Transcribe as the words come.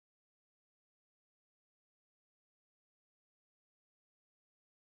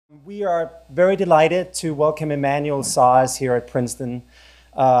We are very delighted to welcome Emmanuel Saez here at Princeton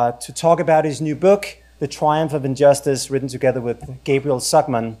to talk about his new book, The Triumph of Injustice, written together with Gabriel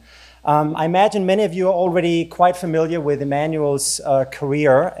Zucman. I imagine many of you are already quite familiar with Emmanuel's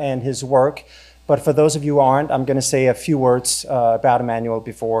career and his work, but for those of you who aren't, I'm going to say a few words about Emmanuel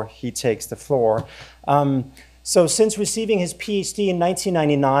before he takes the floor. So since receiving his Ph.D. in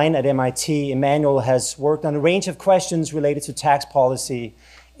 1999 at MIT, Emmanuel has worked on a range of questions related to tax policy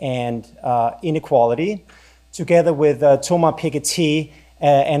and inequality. Together with Thomas Piketty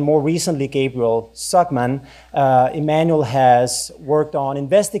and more recently Gabriel Zucman, Emmanuel has worked on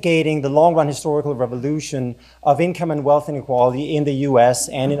investigating the long-run historical revolution of income and wealth inequality in the US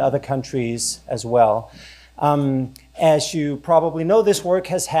and in other countries as well. As you probably know, this work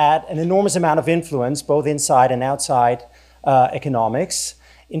has had an enormous amount of influence, both inside and outside economics.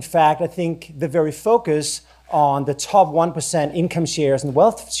 In fact, I think the very focus on the top 1% income shares and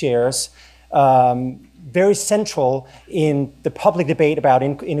wealth shares, very central in the public debate about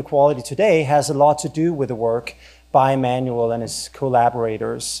inequality today, has a lot to do with the work by Emmanuel and his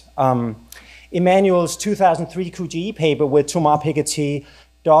collaborators. Emmanuel's 2003 QGE paper with Thomas Piketty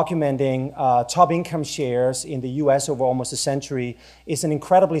documenting top income shares in the US over almost a century is an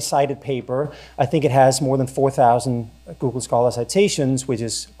incredibly cited paper. I think it has more than 4,000 Google Scholar citations, which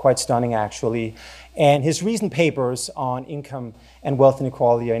is quite stunning actually. And his recent papers on income and wealth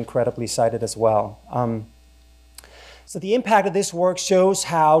inequality are incredibly cited as well. So the impact of this work shows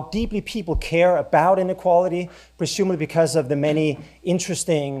how deeply people care about inequality, presumably because of the many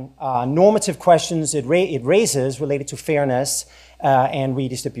interesting normative questions it raises related to fairness and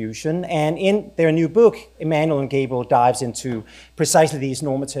redistribution. And in their new book, Emmanuel and Gabriel dives into precisely these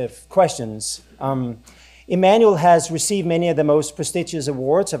normative questions. Emmanuel has received many of the most prestigious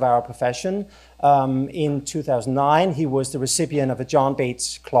awards of our profession. In 2009, he was the recipient of a John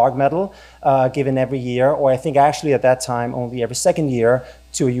Bates Clark Medal, given every year, or I think actually at that time only every second year,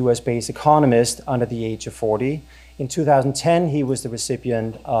 to a US-based economist under the age of 40. In 2010, he was the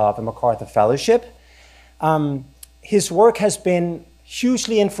recipient of a MacArthur Fellowship. His work has been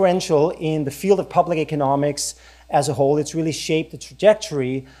hugely influential in the field of public economics as a whole. It's really shaped the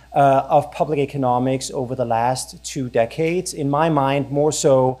trajectory of public economics over the last 2 decades, in my mind, more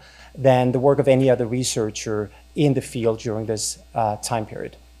so than the work of any other researcher in the field during this time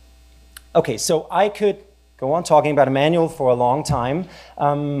period. Okay, so I could go on talking about Emmanuel for a long time,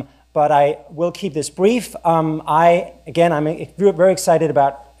 but I will keep this brief. I'm very excited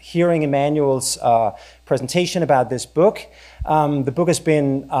about hearing Emmanuel's presentation about this book. The book has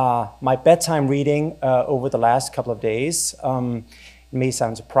been my bedtime reading over the last couple of days. It may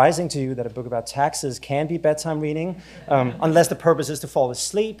sound surprising to you that a book about taxes can be bedtime reading, unless the purpose is to fall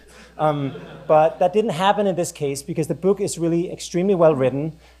asleep. But that didn't happen in this case because the book is really extremely well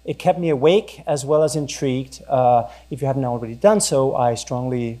written. It kept me awake as well as intrigued. If you haven't already done so, I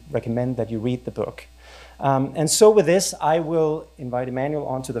strongly recommend that you read the book. And so with this, I will invite Emmanuel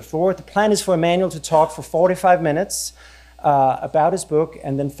onto the floor. The plan is for Emmanuel to talk for 45 minutes about his book,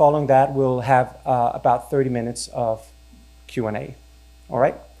 and then following that, we'll have about 30 minutes of Q&A. All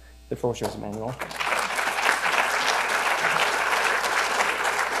right? The floor is yours, Emmanuel.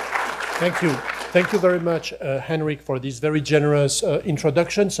 Thank you. Thank you very much, Henrik, for this very generous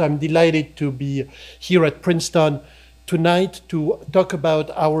introduction. So I'm delighted to be here at Princeton tonight to talk about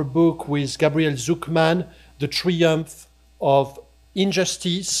our book with Gabriel Zucman, The Triumph of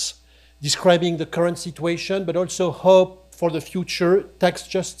Injustice, describing the current situation, but also hope for the future,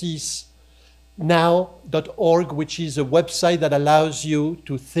 taxjusticenow.org, which is a website that allows you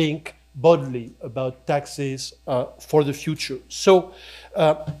to think boldly about taxes for the future. So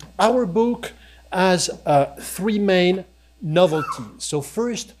our book has 3 main novelties. So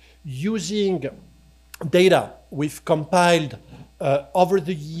first, using data we've compiled over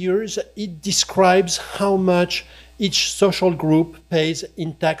the years, it describes how much each social group pays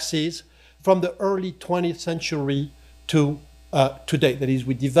in taxes from the early 20th century to today. That is,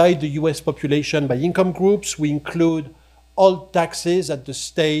 we divide the US population by income groups. We include all taxes at the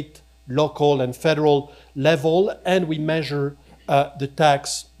state, local, and federal level, and we measure the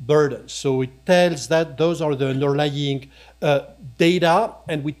tax burden. So it tells that those are the underlying data,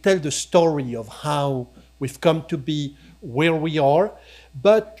 and we tell the story of how we've come to be where we are.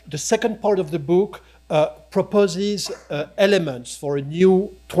 But the second part of the book proposes elements for a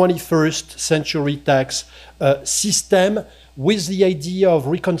new 21st century tax system with the idea of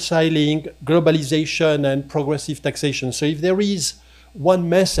reconciling globalization and progressive taxation. So if there is one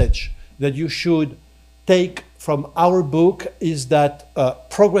message that you should take from our book is that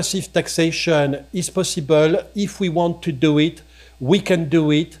progressive taxation is possible if we want to do it we can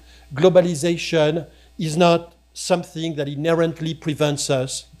do it. Globalization is not something that inherently prevents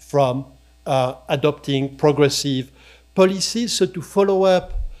us from adopting progressive policies. So to follow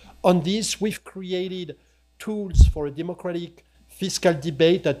up on this, we've created tools for a democratic fiscal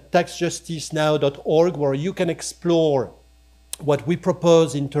debate at taxjusticenow.org, where you can explore what we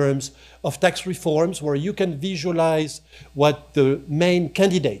propose in terms of tax reforms, where you can visualize what the main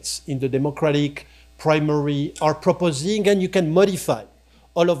candidates in the Democratic primary are proposing, and you can modify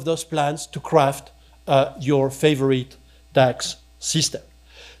all of those plans to craft your favorite tax system.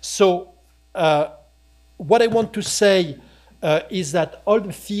 So what I want to say is that all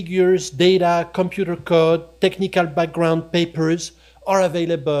the figures, data, computer code, technical background papers are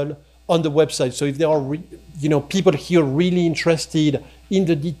available on the website. So if there are people here really interested in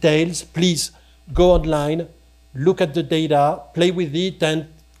the details, please go online, look at the data, play with it, and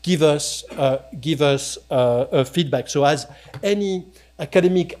give us feedback. So as any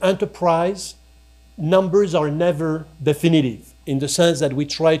academic enterprise, numbers are never definitive, in the sense that we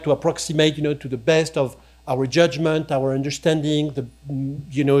try to approximate, to the best of our judgment, our understanding,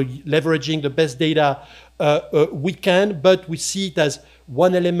 leveraging the best data we can, but we see it as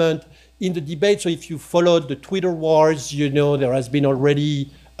one element in the debate. So if you followed the Twitter wars, there has been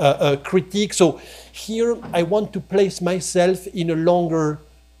already a critique. So here I want to place myself in a longer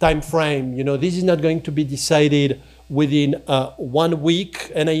time frame. This is not going to be decided within 1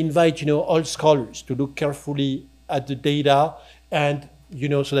 week, and I invite all scholars to look carefully at the data, and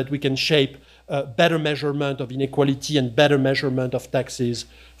so that we can shape better measurement of inequality and better measurement of taxes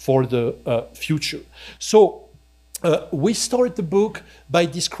for the future. So we start the book by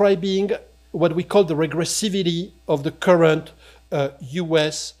describing what we call the regressivity of the current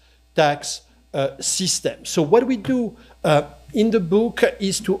US tax system. So what we do in the book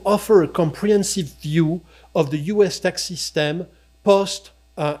is to offer a comprehensive view of the US tax system post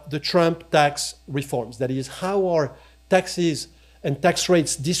the Trump tax reforms. That is, how are taxes and tax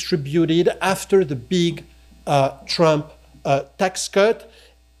rates distributed after the big Trump tax cut.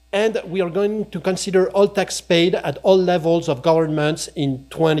 And we are going to consider all tax paid at all levels of governments in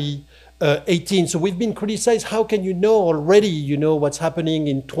 2018. So we've been criticized. How can you know already, what's happening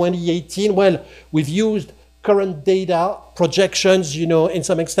in 2018? Well, we've used current data projections, in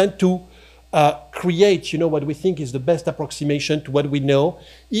some extent to create, what we think is the best approximation to what we know.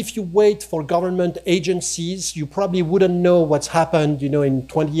 If you wait for government agencies, you probably wouldn't know what's happened, in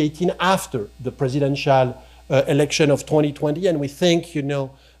 2018 after the presidential election of 2020. And we think,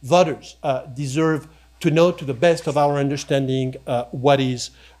 voters deserve to know, to the best of our understanding, what is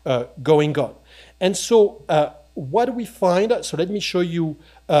going on. And so what we find, so let me show you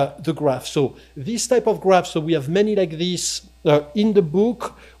the graph. So this type of graph, so we have many like this in the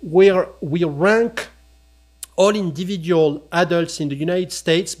book, where we rank all individual adults in the United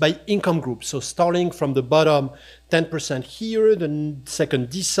States by income group. So starting from the bottom 10% here, the second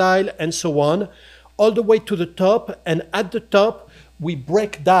decile, and so on, all the way to the top. And at the top, we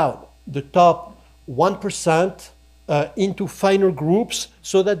break down the top 1% into finer groups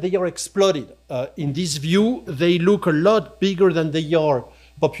so that they are exploded. In this view, they look a lot bigger than they are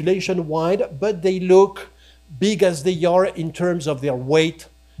population-wide, but they look big as they are in terms of their weight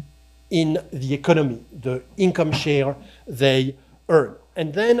in the economy, the income share they earn.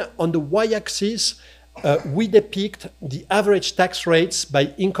 And then on the y-axis, we depict the average tax rates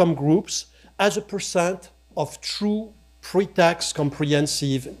by income groups as a percent of true pre-tax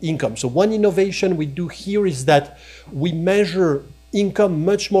comprehensive income. So one innovation we do here is that we measure income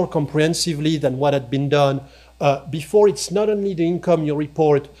much more comprehensively than what had been done before. It's not only the income you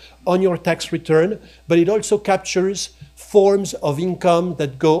report on your tax return, but it also captures forms of income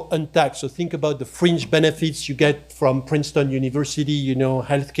that go untaxed. So think about the fringe benefits you get from Princeton University,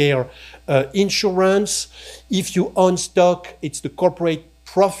 healthcare, insurance. If you own stock, it's the corporate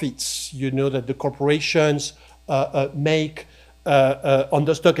profits, that the corporations make on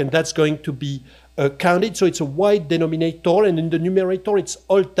the stock, and that's going to be counted. So it's a wide denominator, and in the numerator, it's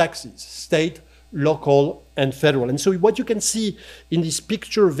all taxes, state, local, and federal. And so what you can see in this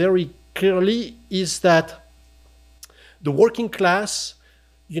picture very clearly is that the working class,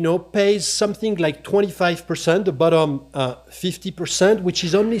 pays something like 25%, the bottom 50%, which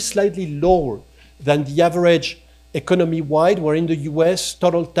is only slightly lower than the average economy-wide, where in the US,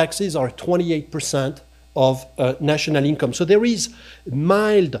 total taxes are 28% of national income. So there is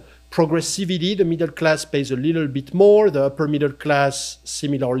mild progressivity. The middle class pays a little bit more, the upper middle class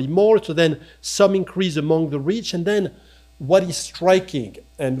similarly more. So then some increase among the rich. And then what is striking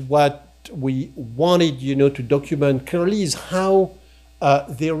and what we wanted, to document clearly is how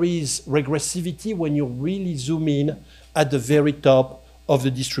there is regressivity when you really zoom in at the very top of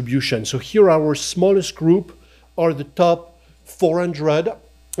the distribution. So here our smallest group are the top 400,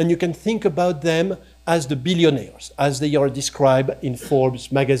 and you can think about them as the billionaires, as they are described in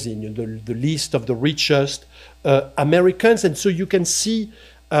Forbes magazine, the list of the richest Americans. And so you can see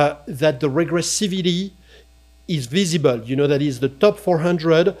that the regressivity is visible. That is the top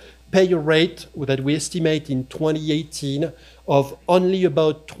 400 pay a rate that we estimate in 2018 of only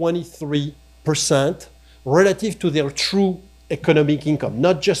about 23% relative to their true economic income,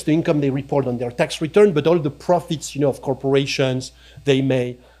 not just the income they report on their tax return, but all the profits, of corporations they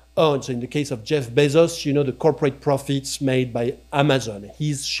may own. So in the case of Jeff Bezos, the corporate profits made by Amazon,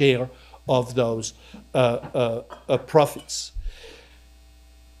 his share of those profits.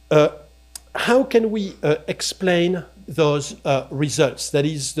 How can we explain those results? That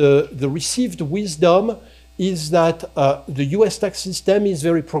is, the received wisdom is that the US tax system is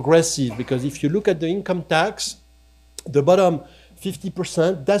very progressive, because if you look at the income tax, the bottom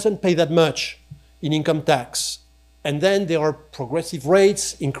 50% doesn't pay that much in income tax. And then there are progressive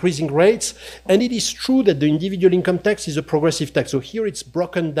rates, increasing rates. And it is true that the individual income tax is a progressive tax. So here it's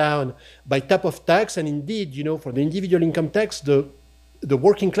broken down by type of tax. And indeed, for the individual income tax, the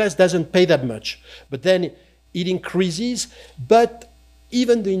working class doesn't pay that much. But then it increases. But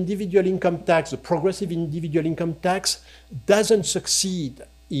even the individual income tax, the progressive individual income tax, doesn't succeed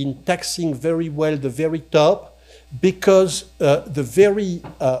in taxing very well the very top, because the very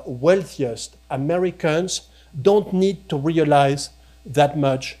wealthiest Americans don't need to realize that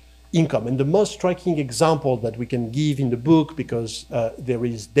much income. And the most striking example that we can give in the book, because there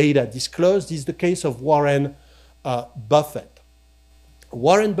is data disclosed, is the case of Warren Buffett.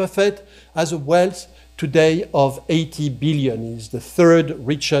 Warren Buffett has a wealth today of 80 billion. He's the third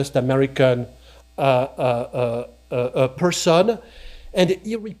richest American person. And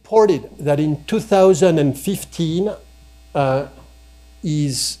he reported that in 2015,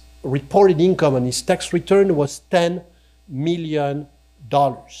 his reported income on his tax return was $10 million.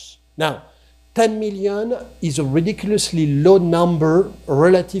 Now, 10 million is a ridiculously low number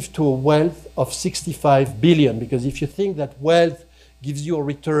relative to a wealth of 65 billion, because if you think that wealth gives you a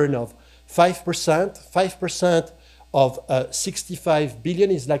return of 5% of 65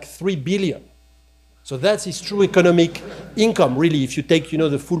 billion is like 3 billion. So that's his true economic income, really, if you take,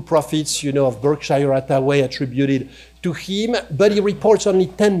 the full profits, of Berkshire Hathaway attributed to him, but he reports only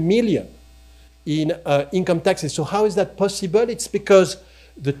 10 million in income taxes. So how is that possible? It's because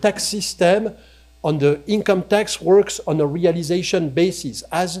the tax system on the income tax works on a realization basis.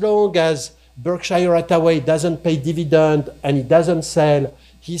 As long as Berkshire Hathaway doesn't pay dividend and he doesn't sell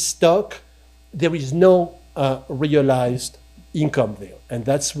his stock, there is no realized income there. And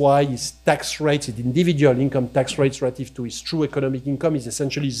that's why his tax rates, his individual income tax rates relative to his true economic income is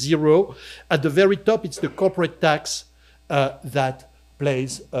essentially zero. At the very top, it's the corporate tax that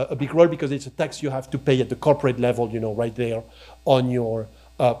plays a big role, because it's a tax you have to pay at the corporate level, right there on your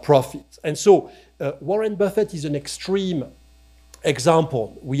profits. And so Warren Buffett is an extreme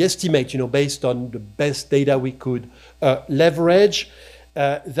example. We estimate, based on the best data we could leverage,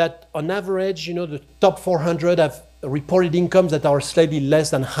 that on average, the top 400 have reported incomes that are slightly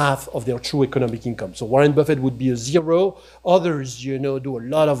less than half of their true economic income. So Warren Buffett would be a zero. Others, do a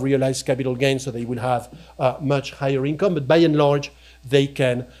lot of realized capital gains, so they will have much higher income. But by and large, they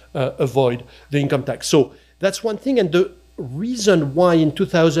can avoid the income tax. So that's one thing. And the reason why in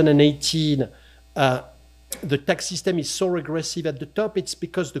 2018 the tax system is so regressive at the top, it's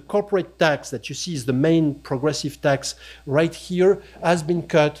because the corporate tax that you see is the main progressive tax right here has been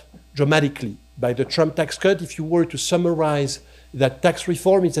cut dramatically by the Trump tax cut. If you were to summarize that tax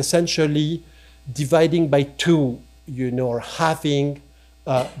reform, it's essentially dividing by two, or halving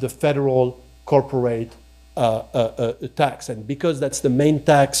the federal corporate tax. And because that's the main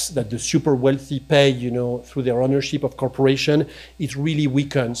tax that the super wealthy pay, through their ownership of corporation, it really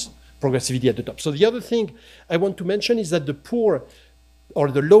weakens progressivity at the top. So the other thing I want to mention is that the poor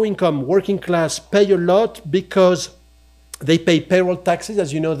or the low-income working class pay a lot because they pay payroll taxes.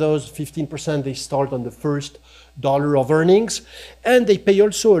 As you know, those 15%, they start on the first dollar of earnings. And they pay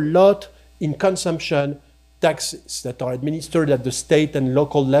also a lot in consumption taxes that are administered at the state and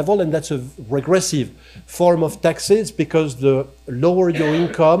local level. And that's a regressive form of taxes, because the lower your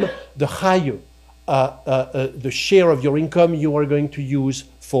income, the higher the share of your income you are going to use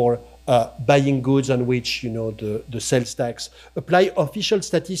for buying goods on which the sales tax apply. Official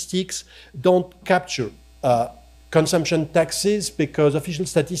statistics don't capture consumption taxes, because official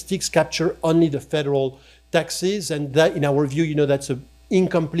statistics capture only the federal taxes, and that, in our view, that's an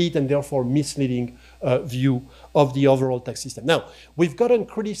incomplete and therefore misleading view of the overall tax system. Now, we've gotten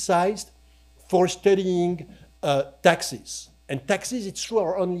criticized for studying taxes. And taxes, it's true,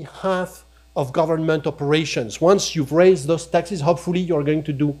 are only half of government operations. Once you've raised those taxes, hopefully you're going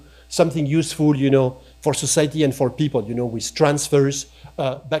to do something useful, for society and for people, with transfers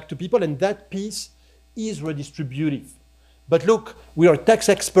back to people. And that piece is redistributive. But look, we are tax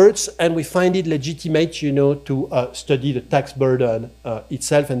experts, and we find it legitimate, to study the tax burden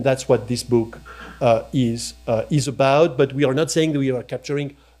itself, and that's what this book is about. But we are not saying that we are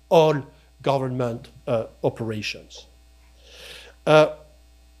capturing all government operations.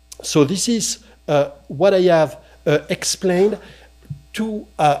 So this is what I have explained. To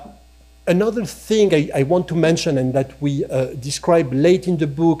another thing I want to mention, and that we describe late in the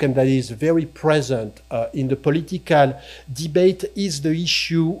book, and that is very present in the political debate, is the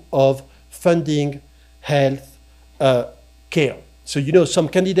issue of funding health care. So, some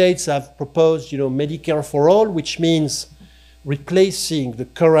candidates have proposed, Medicare for all, which means replacing the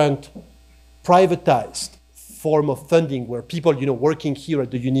current privatized form of funding where people, working here at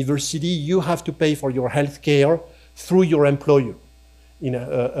the university, you have to pay for your health care through your employer in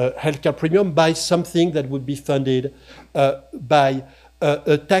a healthcare premium by something that would be funded by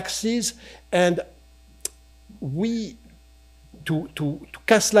taxes. And we, to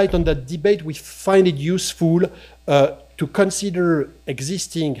cast light on that debate, we find it useful to consider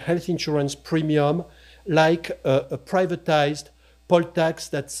existing health insurance premium like a privatized poll tax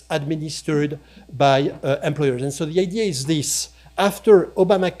that's administered by employers. And so the idea is this: after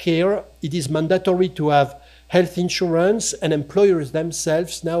Obamacare, it is mandatory to have health insurance, and employers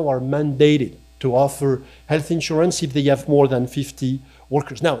themselves now are mandated to offer health insurance if they have more than 50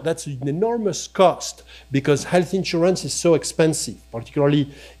 workers. Now, that's an enormous cost because health insurance is so expensive,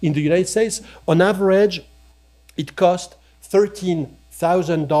 particularly in the United States. On average, it costs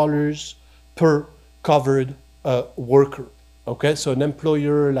 $13,000 per covered worker. Okay, so an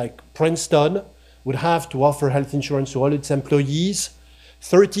employer like Princeton would have to offer health insurance to all its employees,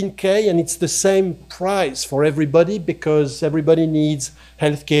 $13K, and it's the same price for everybody because everybody needs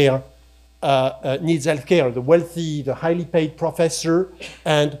healthcare. The wealthy, the highly paid professor,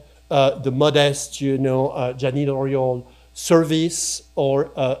 and the modest, janitorial service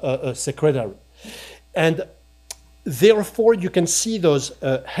or a secretary. And therefore, you can see those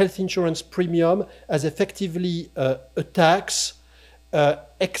health insurance premium as effectively a tax,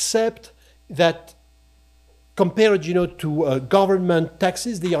 except that compared, to government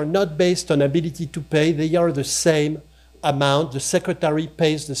taxes, they are not based on ability to pay. They are the same amount. The secretary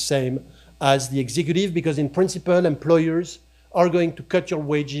pays the same as the executive because, in principle, employers are going to cut your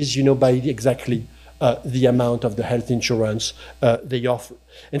wages, by exactly the amount of the health insurance they offer.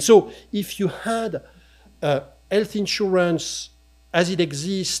 And so, if you had health insurance as it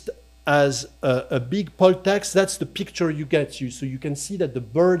exists as a big poll tax, that's the picture you get. So you can see that the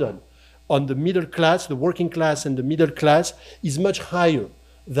burden on the middle class, the working class and the middle class is much higher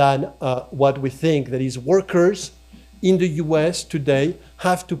than what we think. That is, workers in the US today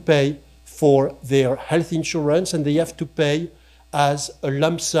have to pay for their health insurance, and they have to pay as a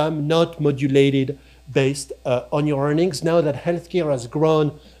lump sum, not modulated based on your earnings. Now that healthcare has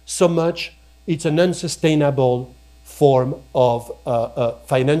grown so much, it's an unsustainable form of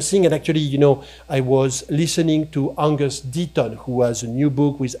financing. And actually, I was listening to Angus Deaton, who has a new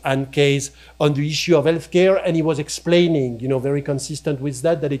book with Anne Case on the issue of healthcare, and he was explaining, very consistent with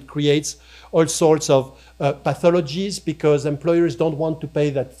that it creates all sorts of pathologies because employers don't want to pay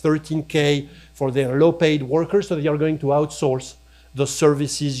that $13K for their low-paid workers, so they are going to outsource those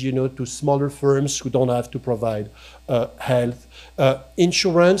services, to smaller firms who don't have to provide health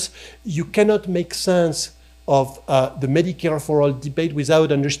insurance. You cannot make sense of the Medicare for all debate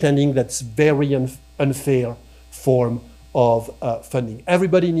without understanding that's very unfair form of funding.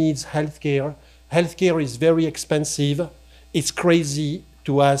 Everybody needs healthcare. Healthcare is very expensive. It's crazy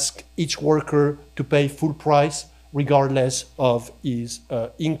to ask each worker to pay full price regardless of his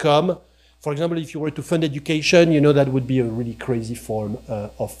income. For example, if you were to fund education, that would be a really crazy form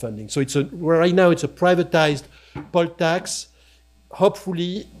of funding. So right now it's a privatized poll tax.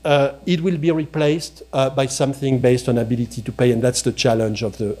 Hopefully, it will be replaced by something based on ability to pay, and that's the challenge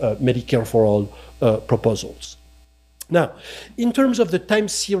of the Medicare for all proposals. Now, in terms of the time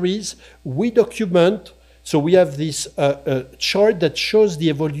series, we document. So we have this chart that shows the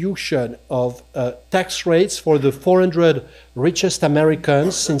evolution of tax rates for the 400 richest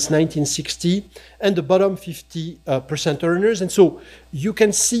Americans since 1960 and the bottom 50% earners. And so you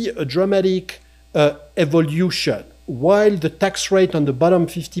can see a dramatic evolution. While the tax rate on the bottom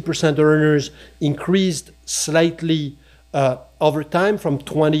 50% earners increased slightly over time from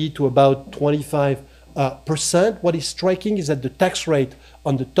 20 to about 25%, what is striking is that the tax rate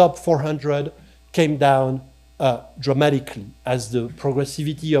on the top 400 came down dramatically as the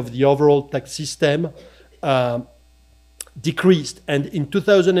progressivity of the overall tax system decreased. And in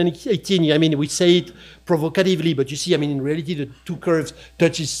 2018, I mean, we say it provocatively, but you see, I mean, in reality, the two curves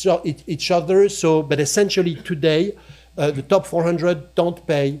touch each other. So, but essentially today, the top 400 don't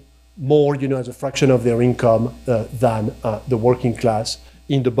pay more, you know, as a fraction of their income than the working class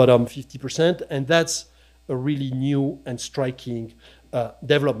in the bottom 50%. And that's a really new and striking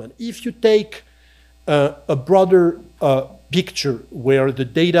development. If you take a broader picture where the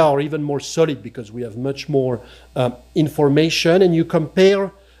data are even more solid because we have much more information, and you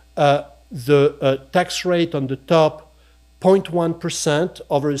compare the tax rate on the top 0.1%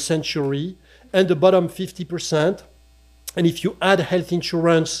 over a century and the bottom 50%, and if you add health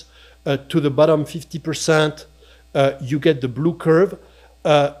insurance to the bottom 50%, you get the blue curve.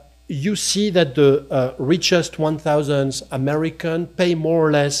 You see that the richest 1,000 American pay more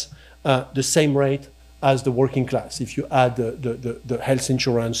or less the same rate as the working class if you add the health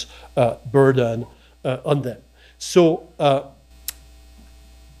insurance burden on them. So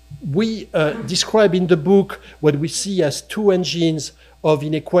we describe in the book what we see as two engines of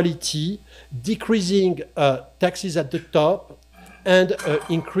inequality: decreasing taxes at the top and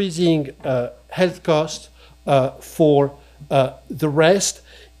increasing health costs for the rest.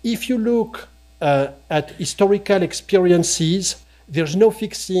 If you look at historical experiences, there's no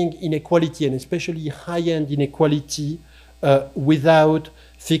fixing inequality, and especially high-end inequality, without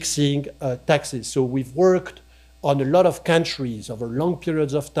fixing taxes. So we've worked on a lot of countries over long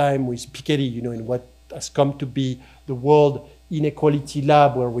periods of time with Piketty, you know, in what has come to be the World Inequality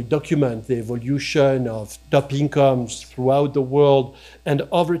Lab, where we document the evolution of top incomes throughout the world and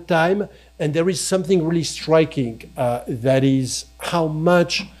over time. And there is something really striking, that is how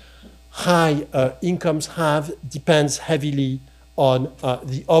much high incomes have depends heavily on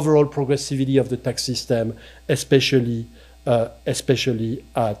the overall progressivity of the tax system, especially at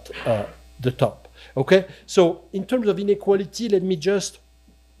the top. Okay, so in terms of inequality, let me just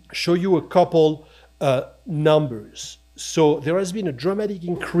show you a couple numbers. So there has been a dramatic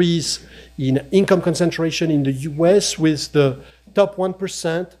increase in income concentration in the US, with the top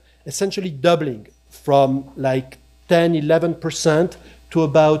 1% essentially doubling from like 10, 11% to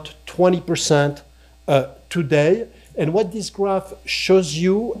about 20% today. And what this graph shows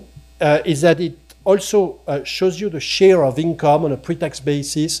you is that it also shows you the share of income on a pre-tax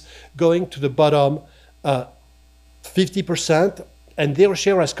basis going to the bottom 50%, and their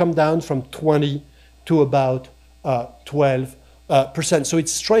share has come down from 20 to about 12%. So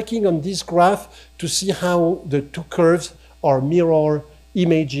it's striking on this graph to see how the two curves are mirror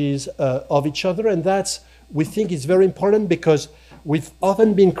images of each other, and that's, we think, is very important because we've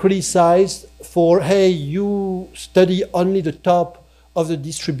often been criticized for, hey, you study only the top of the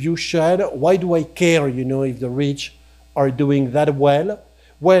distribution. Why do I care, you know, if the rich are doing that well?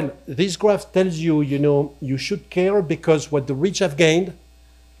 Well, this graph tells you, you know, you should care because what the rich have gained,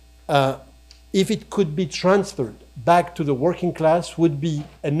 if it could be transferred back to the working class, would be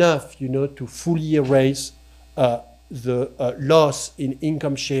enough, you know, to fully erase the loss in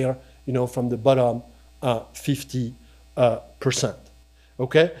income share, you know, from the bottom 50%.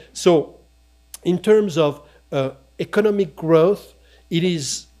 Okay, so in terms of economic growth, it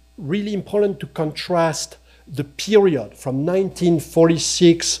is really important to contrast the period from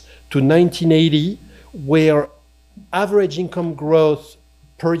 1946 to 1980, where average income growth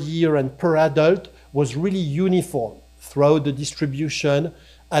per year and per adult was really uniform throughout the distribution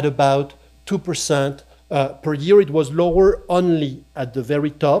at about 2% per year. It was lower only at the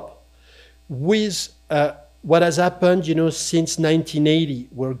very top, with what has happened, you know, since 1980,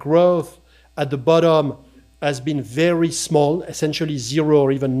 where growth at the bottom has been very small, essentially zero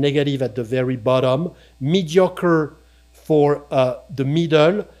or even negative at the very bottom, mediocre for the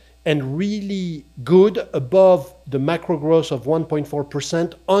middle, and really good above the macro growth of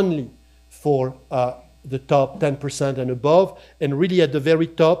 1.4% only for the top 10% and above, and really at the very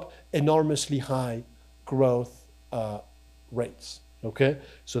top, enormously high growth rates. Okay,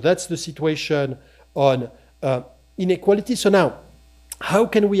 so that's the situation on inequality. So now, how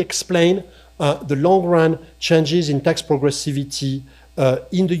can we explain the long-run changes in tax progressivity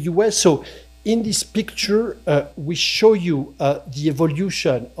in the US? So in this picture, we show you the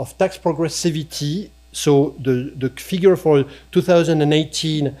evolution of tax progressivity. So the figure for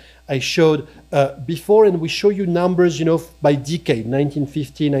 2018 I showed before, and we show you numbers, you know, by decade,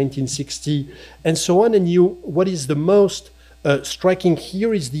 1950, 1960, and so on. And what is the most striking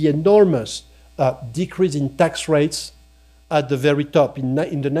here is the enormous decrease in tax rates at the very top. In the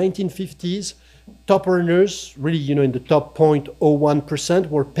 1950s, top earners, really, you know, in the top 0.01%,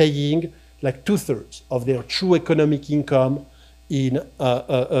 were paying like 2/3 of their true economic income in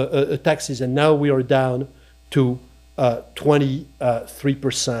taxes, and now we are down to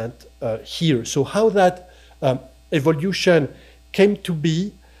 23% here. So how that evolution came to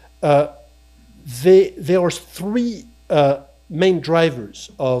be, there are three main drivers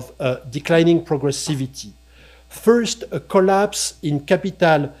of declining progressivity. First, a collapse in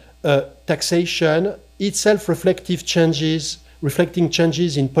capital taxation, itself reflecting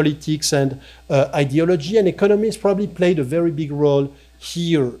changes in politics and ideology, and economists probably played a very big role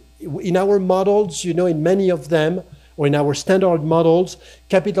here. In our models, in many of them, or in our standard models,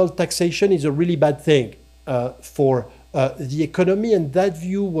 capital taxation is a really bad thing for the economy, and that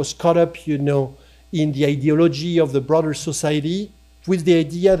view was caught up, in the ideology of the broader society, with the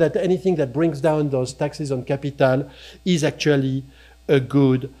idea that anything that brings down those taxes on capital is actually a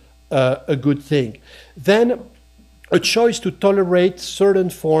good thing. Then a choice to tolerate certain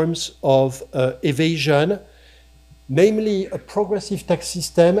forms of evasion, namely a progressive tax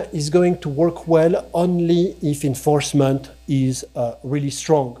system, is going to work well only if enforcement is really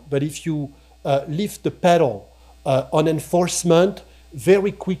strong. But if you lift the pedal on enforcement,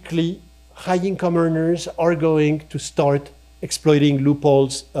 very quickly high-income earners are going to start exploiting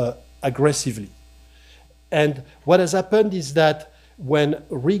loopholes aggressively. And what has happened is that when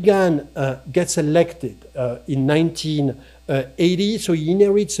Reagan gets elected in 1980, so he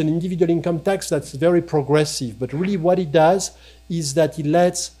inherits an individual income tax that's very progressive. But really what he does is that he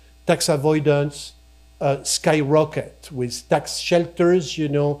lets tax avoidance skyrocket with tax shelters,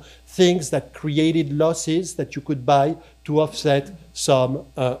 things that created losses that you could buy to offset some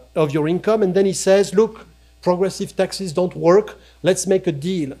of your income. And then he says, look, progressive taxes don't work. Let's make a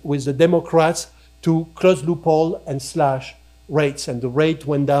deal with the Democrats to close loophole and slash rates. And the rate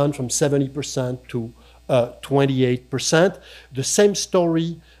went down from 70% to 28%. The same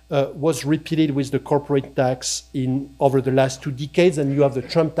story was repeated with the corporate tax over the last 2 decades. And you have the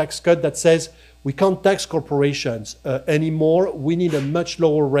Trump tax cut that says we can't tax corporations anymore. We need a much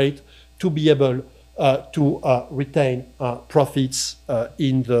lower rate to be able to retain profits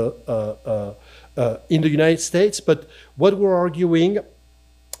in the United States. But what we're arguing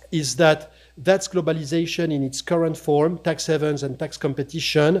is that that's globalization in its current form, tax havens and tax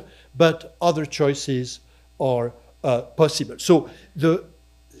competition, but other choices are possible. So the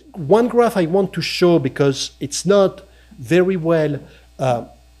one graph I want to show, because it's not very well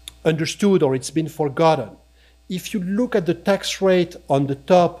understood or it's been forgotten. If you look at the tax rate on the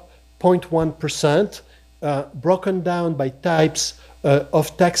top 0.1%, broken down by types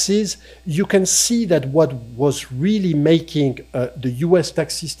of taxes, you can see that what was really making the US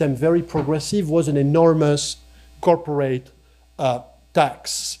tax system very progressive was an enormous corporate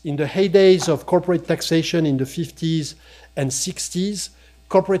tax. In the heydays of corporate taxation in the 50s and 60s,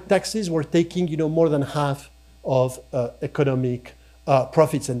 corporate taxes were taking more than half of economic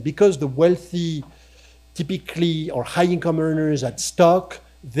profits. And because the wealthy typically or high-income earners had stock,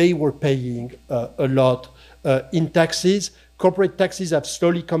 they were paying a lot in taxes. Corporate taxes have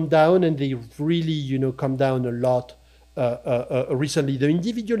slowly come down, and they really, come down a lot recently. The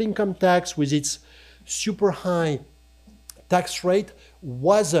individual income tax, with its super high tax rate,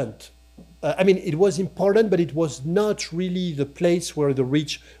 wasn't. It was important, but it was not really the place where the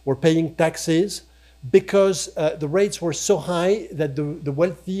rich were paying taxes, because the rates were so high that the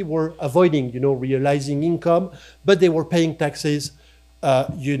wealthy were avoiding, realizing income, but they were paying taxes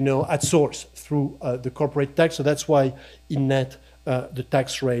at source through the corporate tax. So that's why in net the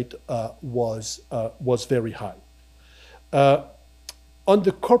tax rate was very high. On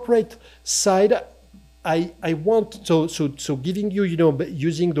the corporate side, I want so giving you,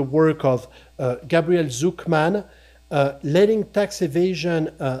 using the work of Gabriel Zuckman, letting tax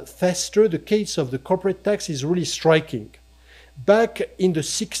evasion fester. The case of the corporate tax is really striking. Back in the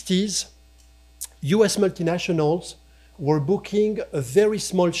 60s, US multinationals were booking a very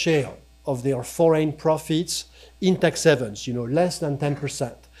small share of their foreign profits in tax havens, less than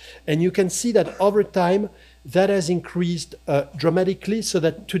 10%. And you can see that over time, that has increased dramatically, so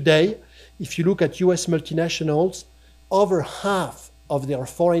that today, if you look at US multinationals, over half of their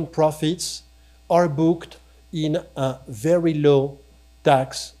foreign profits are booked in very low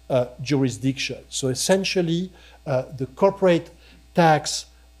tax jurisdictions. So essentially, the corporate tax,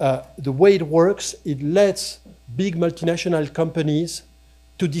 the way it works, it lets big multinational companies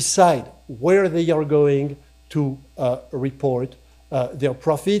to decide where they are going to report their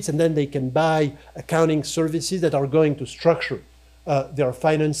profits, and then they can buy accounting services that are going to structure their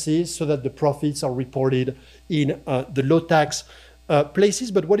finances so that the profits are reported in the low tax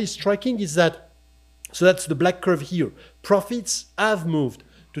places. But what is striking is that, so that's the black curve here, profits have moved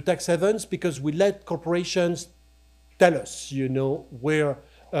to tax havens because we let corporations tell us, where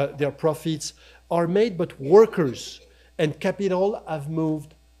their profits are made, but workers and capital have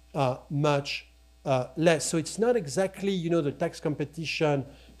moved much less. So it's not exactly, the tax competition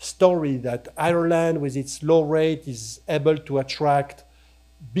story that Ireland, with its low rate, is able to attract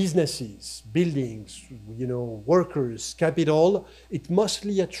businesses, buildings, workers, capital. It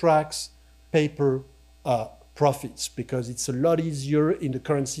mostly attracts paper profits because it's a lot easier in the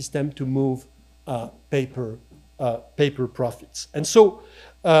current system to move paper profits. And so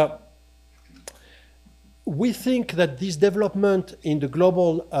we think that this development in the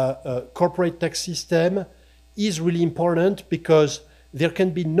global corporate tax system is really important because there can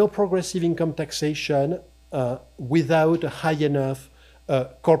be no progressive income taxation without a high enough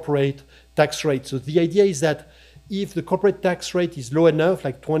corporate tax rate. So the idea is that if the corporate tax rate is low enough,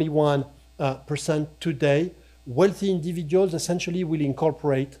 like 21% today, wealthy individuals essentially will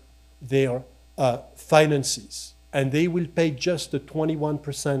incorporate their finances, and they will pay just the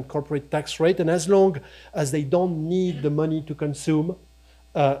 21% corporate tax rate. And as long as they don't need the money to consume,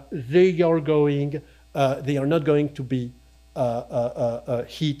 they are not going to be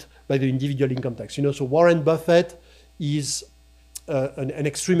hit by the individual income tax. So Warren Buffett is an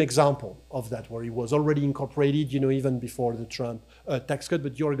extreme example of that, where he was already incorporated, even before the Trump tax cut.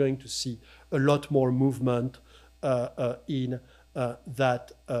 But you're going to see a lot more movement in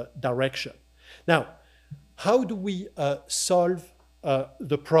that direction. Now, how do we solve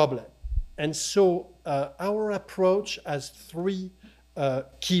the problem? And so our approach has three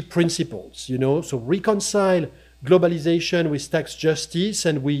key principles. So reconcile globalization with tax justice,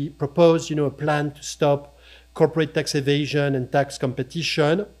 and we propose, a plan to stop corporate tax evasion and tax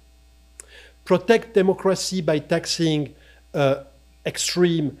competition. Protect democracy by taxing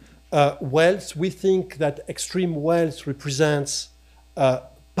extreme wealth. We think that extreme wealth represents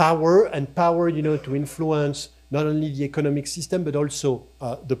power, and power, to influence not only the economic system, but also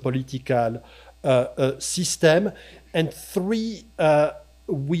the political system. And three,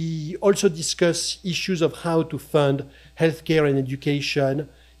 we also discuss issues of how to fund healthcare and education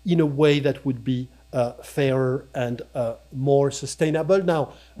in a way that would be fairer and more sustainable.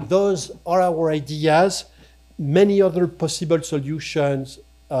 Now, those are our ideas. Many other possible solutions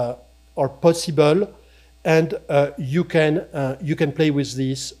are possible, and you can play with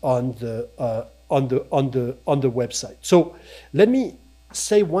this on the website. So let me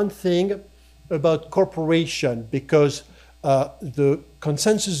say one thing about corporation, because the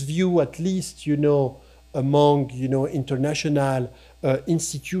consensus view, at least among international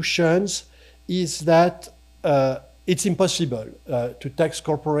institutions, is that it's impossible to tax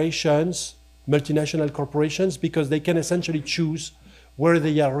corporations, multinational corporations, because they can essentially choose where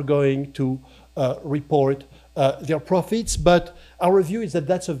they are going to report their profits. But our view is that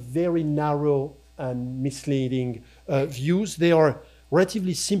that's a very narrow and misleading views. They are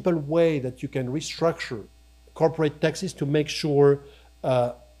relatively simple way that you can restructure corporate taxes to make sure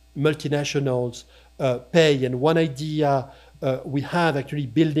multinationals pay. And one idea we have, actually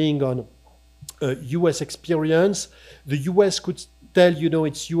building on US experience, the US could tell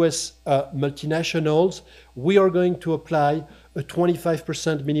its US multinationals, we are going to apply a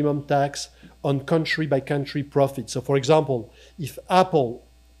 25% minimum tax on country-by-country profits. So for example, if Apple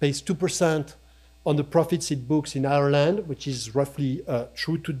pays 2% on the profits it books in Ireland, which is roughly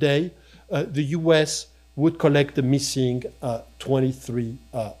true today, the US would collect the missing 23%.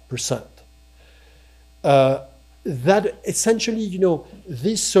 That essentially,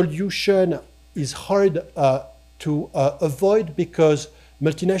 this solution is hard to avoid because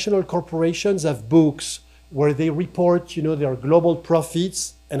multinational corporations have books where they report, their global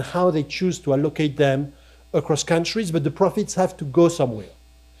profits and how they choose to allocate them across countries, but the profits have to go somewhere.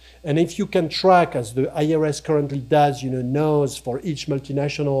 And if you can track, as the IRS currently does, knows for each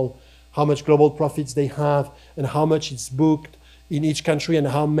multinational how much global profits they have and how much it's booked in each country and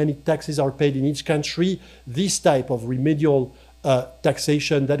how many taxes are paid in each country, this type of remedial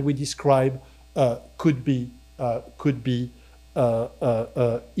taxation that we describe could be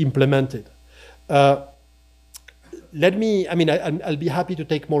implemented. I'll be happy to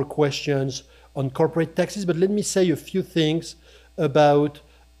take more questions on corporate taxes, but let me say a few things about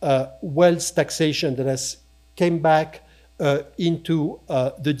wealth taxation that has came back into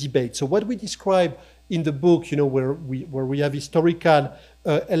the debate. So what we describe in the book, where we have historical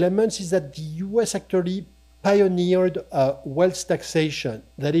elements, is that the US actually pioneered wealth taxation.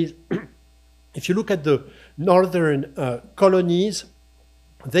 That is, if you look at the northern colonies,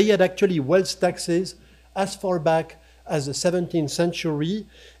 they had actually wealth taxes as far back as the 17th century.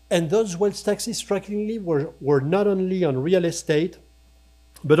 And those wealth taxes, strikingly, were not only on real estate,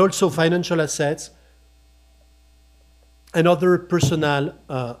 but also financial assets and other personal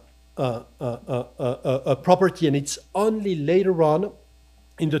property. And it's only later on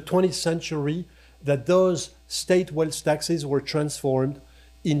in the 20th century that those state wealth taxes were transformed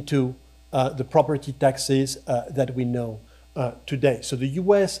into the property taxes that we know today. So the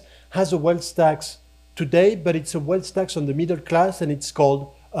US has a wealth tax today, but it's a wealth tax on the middle class, and it's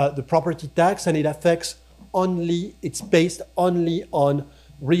called the property tax, and it affects only, it's based only on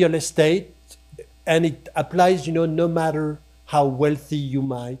real estate, and it applies, no matter how wealthy you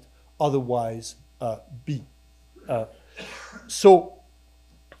might otherwise be. So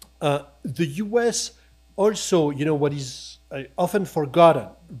the US also, what is often forgotten,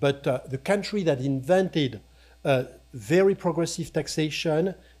 but the country that invented very progressive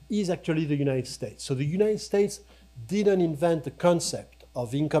taxation is actually the United States. So the United States didn't invent the concept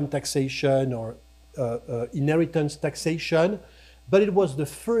of income taxation or inheritance taxation, but it was the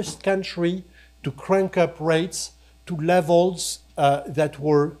first country to crank up rates to levels that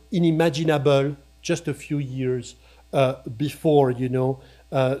were unimaginable just a few years before.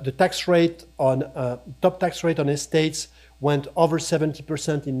 The tax rate on top tax rate on estates went over 70%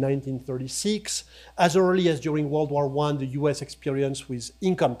 in 1936. As early as during World War I, the US experienced with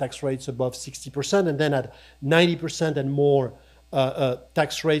income tax rates above 60%, and then at 90% and more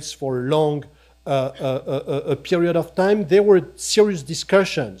tax rates for a long a period of time. There were serious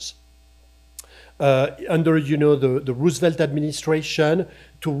discussions under the Roosevelt administration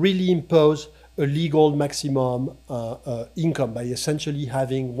to really impose a legal maximum income by essentially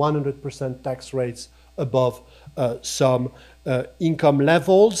having 100% tax rates above some income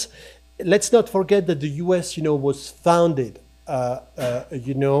levels. Let's not forget that the US, was founded,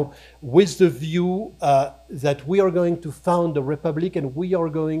 with the view that we are going to found a republic and we are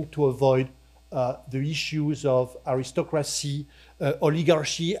going to avoid the issues of aristocracy,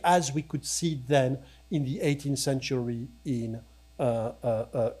 oligarchy, as we could see then in the 18th century in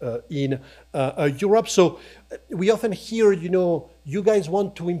Europe. So we often hear, you guys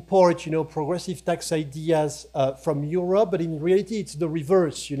want to import, progressive tax ideas from Europe, but in reality, it's the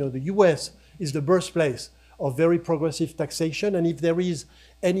reverse. The US is the birthplace of very progressive taxation. And if there is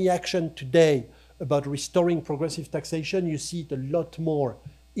any action today about restoring progressive taxation, you see it a lot more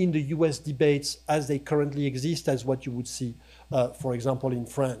in the US debates as they currently exist as what you would see, for example, in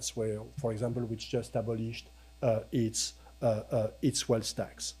France, where, for example, which just abolished its wealth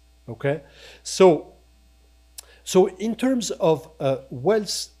tax. Okay, so in terms of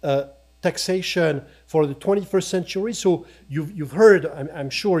wealth taxation for the 21st century, so you've heard,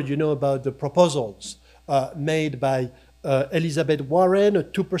 I'm sure you know about the proposals made by Elizabeth Warren, a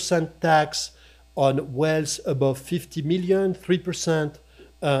 2% tax on wealth above 50 million, 3%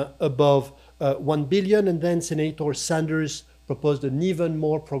 above 1 billion, and then Senator Sanders proposed an even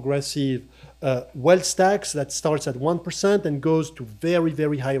more progressive wealth tax that starts at 1% and goes to very,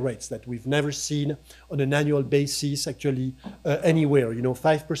 very high rates that we've never seen on an annual basis actually anywhere,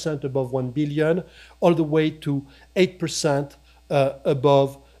 5% above 1 billion, all the way to 8%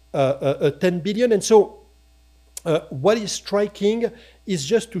 above 10 billion. And so what is striking is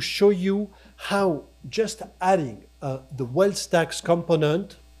just to show you how just adding the wealth tax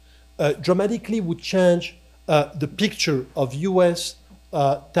component dramatically would change the picture of US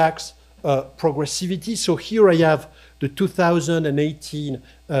tax progressivity. So here I have the 2018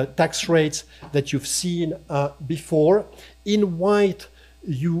 tax rates that you've seen before. In white,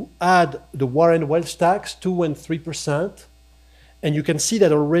 you add the Warren wealth tax, 2 and 3%. And you can see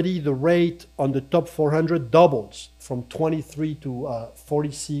that already the rate on the top 400 doubles from 23 to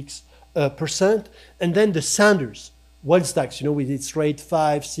 46%. And then the Sanders wealth tax, with its rate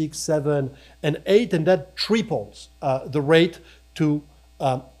 5, 6, 7, and 8, and that triples the rate to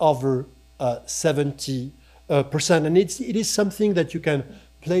over 70%. And it is something that you can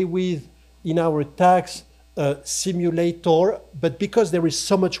play with in our tax simulator, but because there is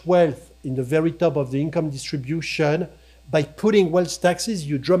so much wealth in the very top of the income distribution, by putting wealth taxes,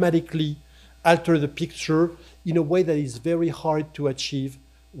 you dramatically alter the picture in a way that is very hard to achieve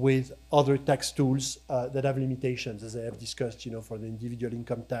with other tax tools that have limitations, as I have discussed, for the individual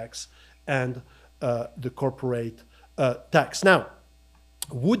income tax and the corporate tax. Now,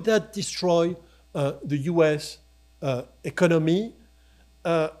 would that destroy the US economy?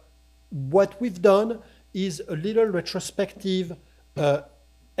 What we've done is a little retrospective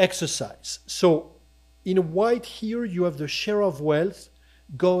exercise. So in white here, you have the share of wealth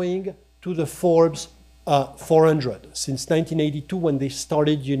going to the Forbes 400 since 1982 when they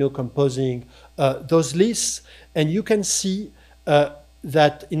started, composing those lists. And you can see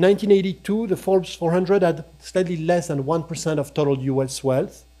that in 1982, the Forbes 400 had slightly less than 1% of total US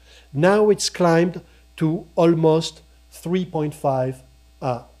wealth. Now it's climbed to almost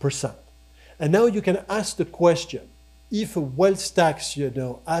 3.5%. And now you can ask the question, if a wealth tax,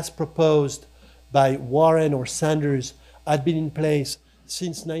 as proposed by Warren or Sanders, had been in place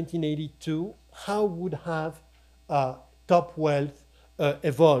since 1982, how would have top wealth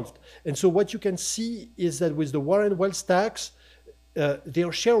evolved? And so what you can see is that with the Warren wealth tax,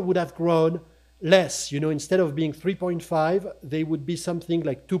 their share would have grown less. Instead of being 3.5, they would be something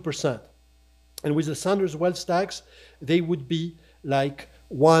like 2%. And with the Sanders wealth tax, they would be like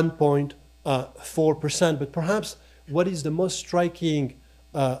 1.4%. But perhaps what is the most striking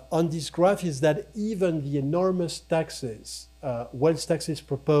on this graph is that even the enormous taxes, wealth taxes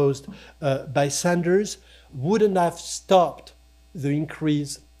proposed by Sanders, wouldn't have stopped the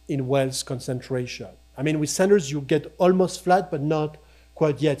increase in wealth concentration. I mean, with Sanders, you get almost flat, but not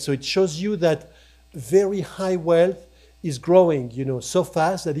quite yet. So it shows you that very high wealth is growing, so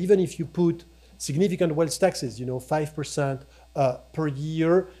fast that even if you put significant wealth taxes, 5% per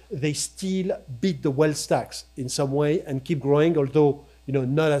year, they still beat the wealth tax in some way and keep growing, although,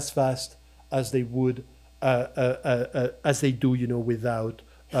 not as fast as they would, as they do, without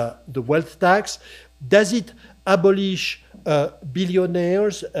the wealth tax. Does it abolish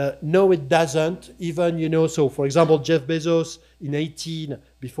billionaires? No, it doesn't. Even, so for example, Jeff Bezos in 18,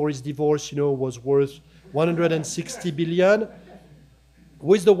 before his divorce, was worth 160 billion.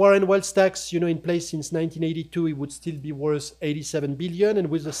 With the Warren wealth tax, in place since 1982, it would still be worth 87 billion. And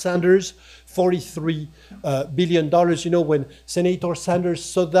with the Sanders, $43 billion. When Senator Sanders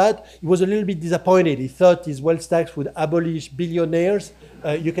saw that, he was a little bit disappointed. He thought his wealth tax would abolish billionaires.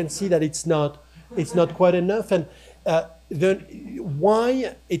 You can see that it's not quite enough. And then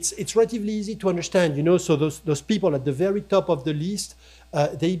why? It's relatively easy to understand. So those people at the very top of the list,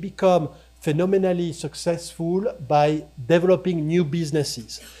 they become phenomenally successful by developing new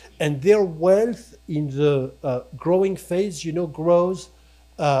businesses. And their wealth in the growing phase, grows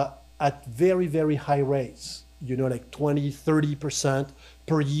at very, very high rates, like 20, 30%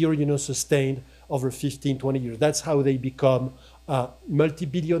 per year, sustained over 15, 20 years. That's how they become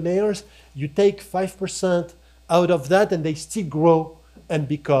multi-billionaires. You take 5% out of that and they still grow and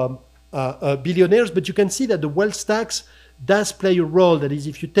become billionaires. But you can see that the wealth tax does play a role. That is,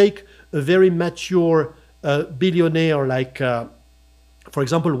 if you take a very mature billionaire like, for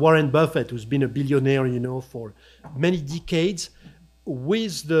example, Warren Buffett, who's been a billionaire, for many decades,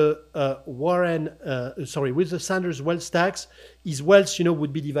 with the with the Sanders wealth tax, his wealth,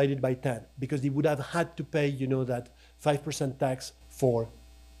 would be divided by 10 because he would have had to pay, that 5% tax for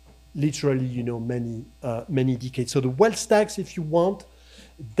literally, many decades. So the wealth tax, if you want,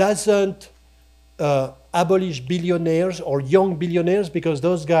 doesn't abolish billionaires or young billionaires because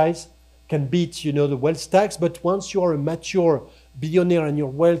those guys can beat, the wealth tax. But once you are a mature billionaire and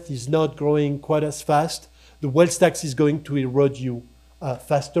your wealth is not growing quite as fast, the wealth tax is going to erode you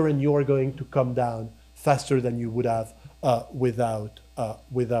faster, and you are going to come down faster than you would have without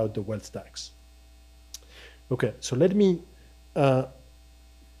the wealth tax. Okay, so let me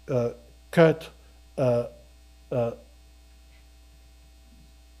cut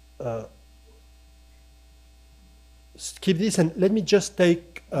skip this, and let me just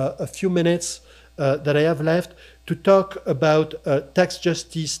take a few minutes that I have left to talk about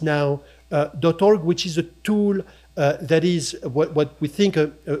taxjusticenow.org, which is a tool that is what we think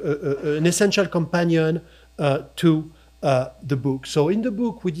an essential companion to the book. So in the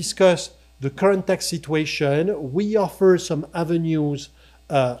book, we discuss the current tax situation. We offer some avenues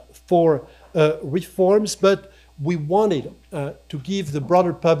for reforms, but we wanted to give the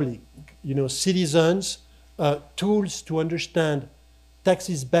broader public, citizens, tools to understand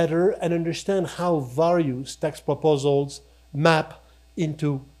taxes better and understand how various tax proposals map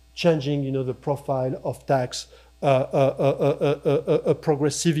into changing, the profile of tax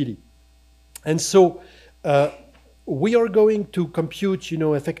progressivity. And so we are going to compute,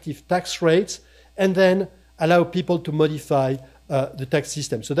 effective tax rates and then allow people to modify the tax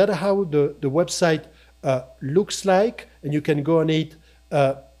system. So that's how the website looks like, and you can go on it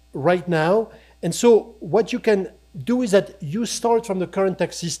right now. And so what you can do is that you start from the current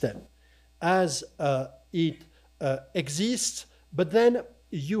tax system as it exists, but then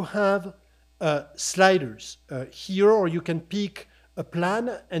you have sliders here, or you can pick a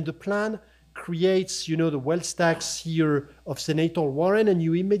plan, and the plan creates, the wealth tax here of Senator Warren, and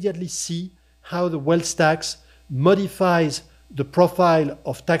you immediately see how the wealth tax modifies the profile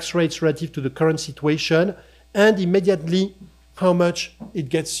of tax rates relative to the current situation, and immediately how much it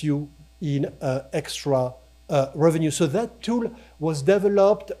gets you in extra revenue. So that tool was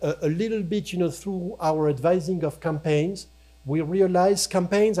developed a little bit, through our advising of campaigns. We realized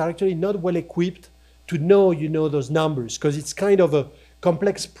campaigns are actually not well equipped to know, those numbers, because it's kind of a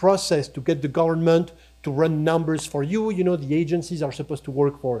complex process to get the government to run numbers for you. The agencies are supposed to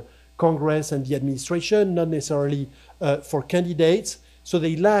work for Congress and the administration, not necessarily for candidates. So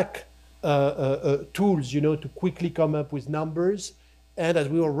they lack tools, to quickly come up with numbers. And as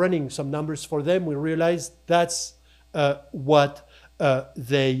we were running some numbers for them, we realized that's what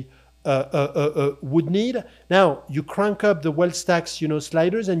they would need. Now, you crank up the wealth tax,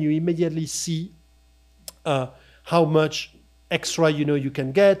 sliders, and you immediately see how much extra, you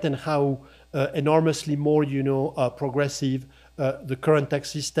can get, and how enormously more, progressive the current tax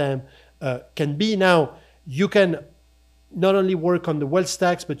system can be. Now, you can not only work on the wealth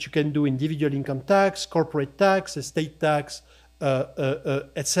tax, but you can do individual income tax, corporate tax, estate tax,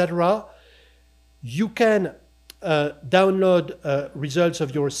 etc. You can download results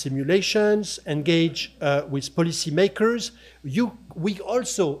of your simulations, engage with policymakers. We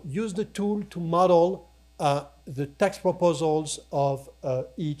also use the tool to model the tax proposals of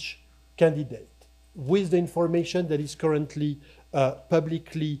each candidate with the information that is currently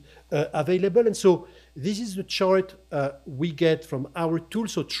publicly available. And so this is the chart we get from our tool.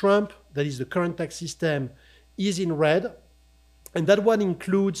 So Trump, that is the current tax system, is in red. And that one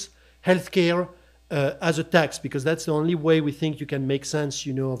includes healthcare as a tax, because that's the only way we think you can make sense,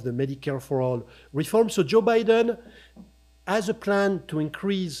 of the Medicare for All reform. So Joe Biden has a plan to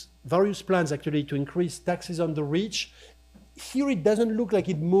increase, various plans actually, to increase taxes on the rich. Here it doesn't look like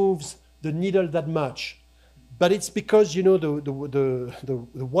it moves the needle that much. But it's because, the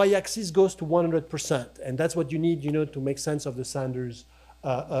y-axis goes to 100%. And that's what you need, to make sense of the Sanders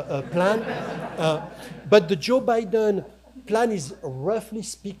plan. But the Joe Biden plan is, roughly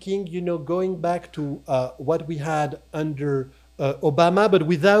speaking, going back to what we had under Obama, but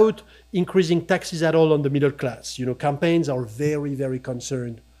without increasing taxes at all on the middle class. Campaigns are very, very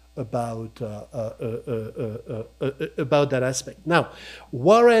concerned about that aspect. Now,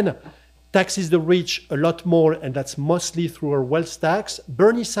 Warren taxes the rich a lot more, and that's mostly through her wealth tax.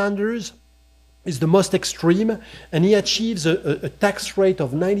 Bernie Sanders is the most extreme, and he achieves a tax rate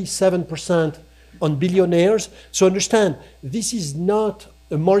of 97% on billionaires. So understand, this is not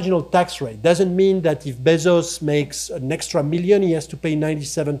a marginal tax rate. Doesn't mean that if Bezos makes an extra million, he has to pay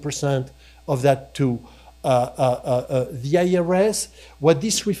 97% of that to the IRS. What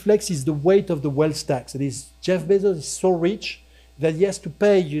this reflects is the weight of the wealth tax. That is, Jeff Bezos is so rich that he has to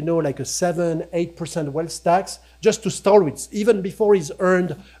pay, like a 7-8% wealth tax just to start with, even before he's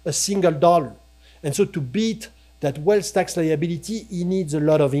earned a single dollar. And so to beat that wealth tax liability, he needs a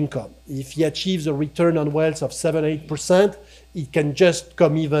lot of income. If he achieves a return on wealth of 7-8%, it can just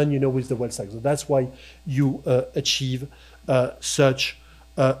come even, with the wealth tax. So that's why you achieve such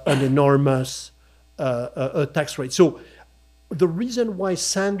an enormous tax rate. So the reason why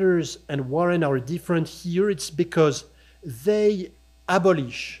Sanders and Warren are different here, it's because they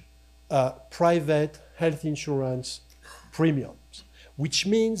abolish private health insurance premiums, which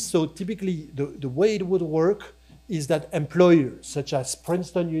means, so typically the way it would work is that employers such as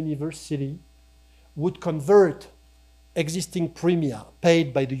Princeton University would convert existing premia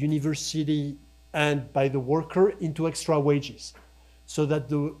paid by the university and by the worker into extra wages, so that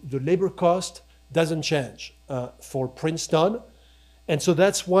the labor cost doesn't change for Princeton. And so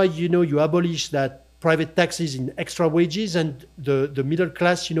that's why, you abolish that private taxes in extra wages, and the middle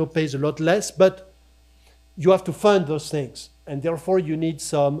class, pays a lot less, but you have to fund those things. And therefore you need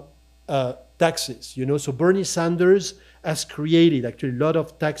some taxes, So Bernie Sanders has created actually a lot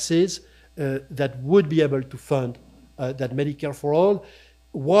of taxes that would be able to fund that Medicare for All.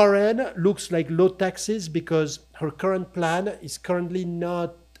 Warren looks like low taxes because her current plan is currently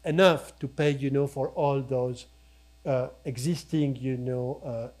not enough to pay, for all those existing,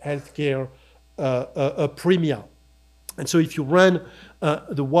 healthcare premium. And so if you run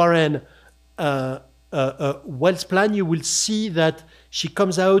the Warren wealth plan, you will see that she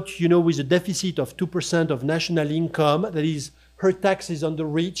comes out, with a deficit of 2% of national income. That is, her taxes on the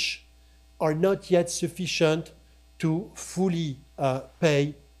rich are not yet sufficient to fully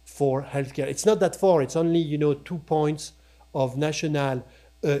pay for healthcare. It's not that far. It's only, 2 points of national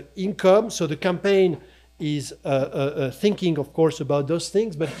income. So the campaign is thinking, of course, about those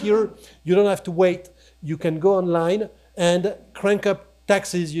things. But here, you don't have to wait. You can go online and crank up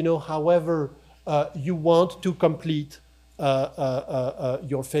taxes, however you want to complete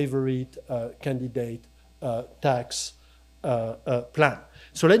your favorite candidate tax plan.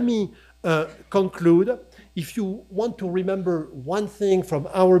 So let me conclude. If you want to remember one thing from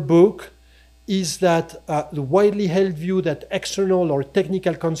our book, is that the widely held view that external or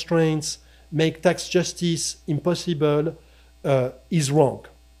technical constraints make tax justice impossible is wrong.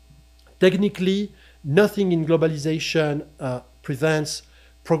 Technically, nothing in globalization prevents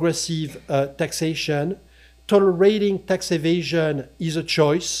progressive taxation. Tolerating tax evasion is a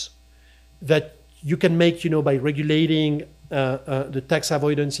choice that you can make, by regulating the tax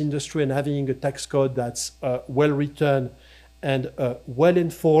avoidance industry and having a tax code that's well written and well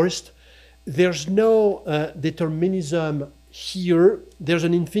enforced. There's no determinism here. There's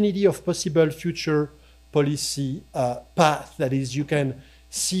an infinity of possible future policy path. That is, you can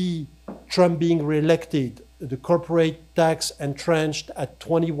see Trump being reelected, the corporate tax entrenched at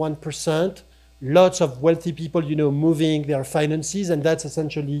 21%, lots of wealthy people, moving their finances, and that's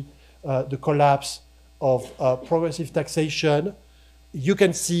essentially the collapse of progressive taxation. You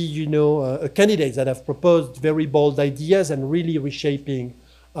can see, candidates that have proposed very bold ideas and really reshaping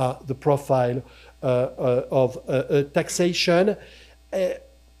the profile of taxation.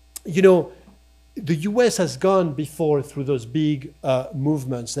 The US has gone before through those big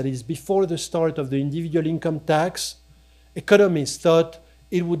movements. That is, before the start of the individual income tax, economists thought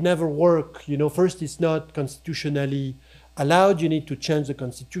it would never work. First, it's not constitutionally allowed. You need to change the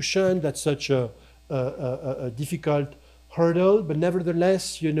constitution. That's such a difficult hurdle. But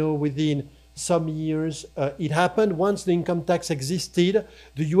nevertheless, within some years, it happened. Once the income tax existed,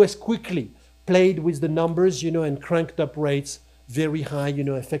 the US quickly played with the numbers, and cranked up rates very high,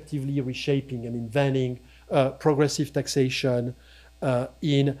 effectively reshaping and inventing progressive taxation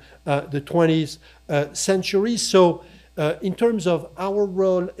in the 20th century. So in terms of our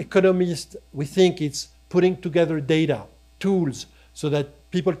role, economists, we think it's putting together data, tools, so that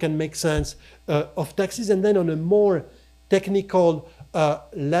people can make sense of taxes. And then on a more technical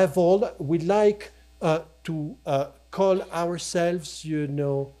level, we like to call ourselves,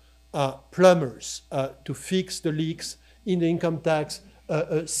 plumbers to fix the leaks in the income tax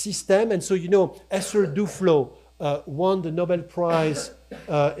system. And so, Esther Duflo won the Nobel Prize.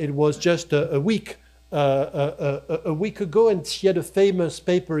 It was just a week ago, and she had a famous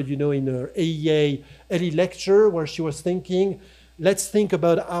paper, in her AEA early lecture, where she was thinking, let's think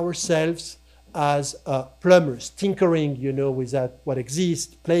about ourselves as plumbers, tinkering, with what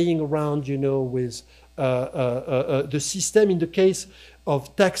exists, playing around, with the system. In the case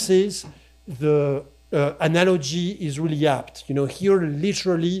of taxes, the analogy is really apt. Here,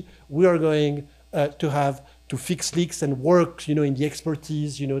 literally, we are going to have to fix leaks and work, in the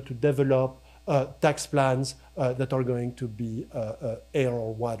expertise, to develop tax plans that are going to be air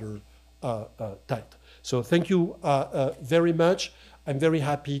or water tight. So thank you very much. I'm very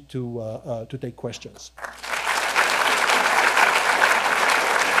happy to take questions.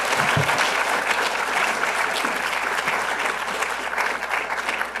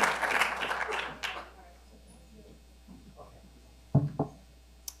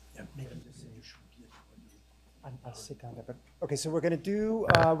 Okay, so we're going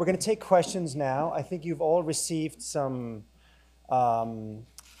to take questions now. I think you've all received some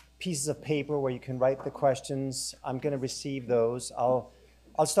pieces of paper where you can write the questions. I'm going to receive those. I'll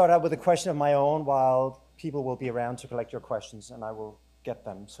start out with a question of my own while people will be around to collect your questions, and I will get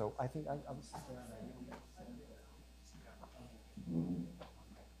them. So I think I was.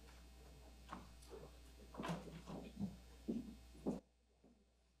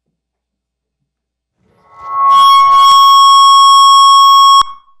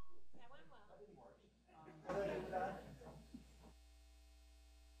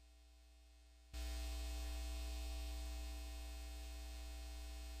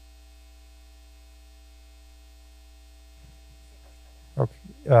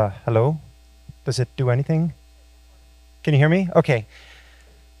 Hello? Does it do anything? Can you hear me? Okay.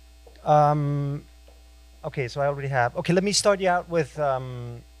 Okay, so I already have. Okay, let me start you out with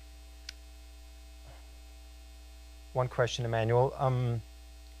one question, Emmanuel.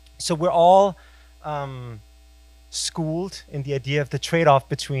 So we're all schooled in the idea of the trade-off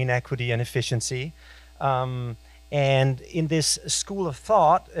between equity and efficiency. And in this school of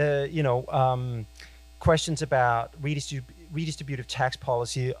thought, questions about redistributive tax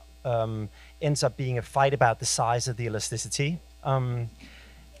policy ends up being a fight about the size of the elasticity. You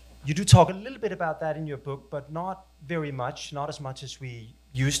do talk a little bit about that in your book, but not very much, not as much as we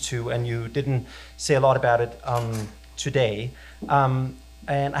used to, and you didn't say a lot about it today. And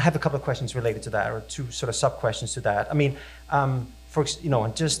I have a couple of questions related to that, or two sort of sub-questions to that. I mean,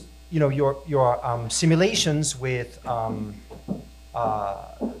 your simulations with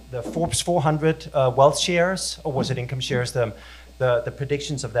the Forbes 400 wealth shares, or was it income shares, the the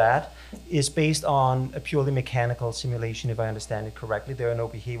predictions of that, is based on a purely mechanical simulation, if I understand it correctly. There are no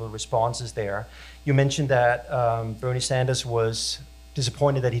behavioral responses there. You mentioned that Bernie Sanders was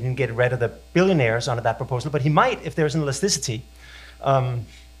disappointed that he didn't get rid of the billionaires under that proposal, but he might if there's an elasticity. And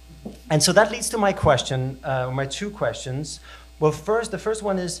so that leads to my question, my two questions. Well, the first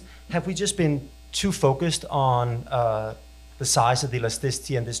one is, have we just been too focused on the size of the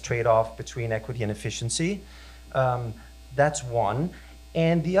elasticity and this trade-off between equity and efficiency? That's one.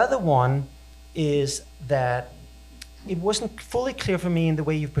 And the other one is that it wasn't fully clear for me in the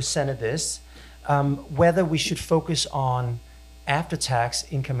way you presented this, whether we should focus on after-tax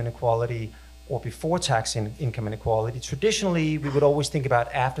income inequality or before-tax income inequality. Traditionally, we would always think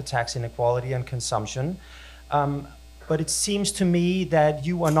about after-tax inequality and consumption. But it seems to me that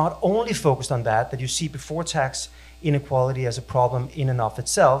you are not only focused on that you see before-tax inequality as a problem in and of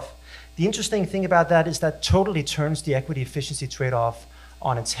itself. The interesting thing about that is that totally turns the equity efficiency trade-off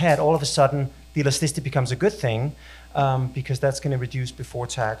on its head. All of a sudden, the elasticity becomes a good thing because that's going to reduce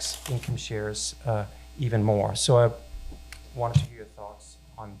before-tax income shares even more. So I wanted to hear your thoughts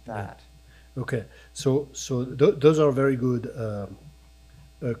on that. Yeah. Okay, so those are very good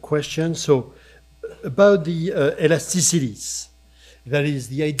questions. So about the elasticities, that is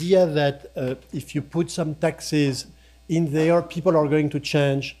the idea that if you put some taxes in there, people are going to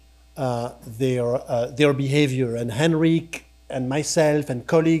change their behavior. And Henrik and myself and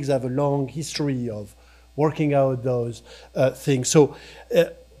colleagues have a long history of working out those things. So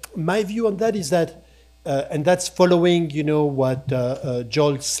my view on that is that, and that's following, what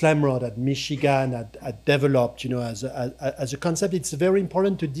Joel Slamrod at Michigan had developed, as a concept. It's very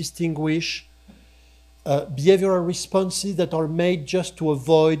important to distinguish behavioral responses that are made just to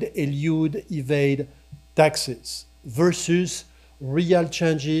avoid, elude, evade taxes versus real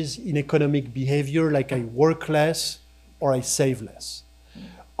changes in economic behavior, like I work less or I save less.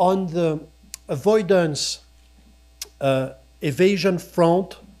 On the avoidance evasion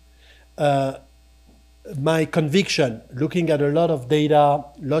front, my conviction, looking at a lot of data,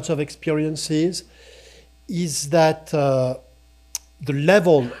 lots of experiences, is that the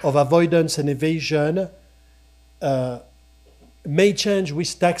level of avoidance and evasion may change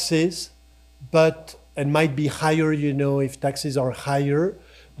with taxes, and might be higher, if taxes are higher.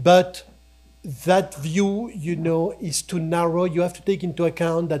 But that view, is too narrow. You have to take into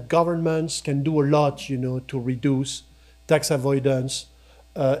account that governments can do a lot, to reduce tax avoidance,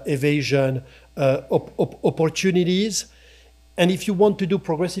 evasion, opportunities. And if you want to do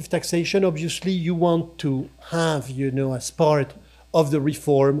progressive taxation, obviously you want to have, as part of the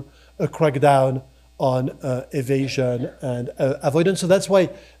reform, a crackdown on evasion and avoidance. So that's why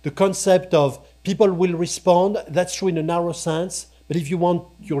the concept of people will respond, that's true in a narrow sense, but if you want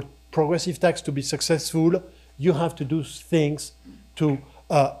your progressive tax to be successful, you have to do things to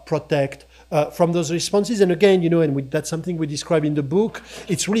protect from those responses. And again, that's something we describe in the book.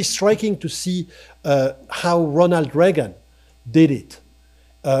 It's really striking to see how Ronald Reagan did it.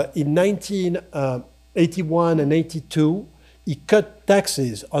 In 1981 and 82, he cut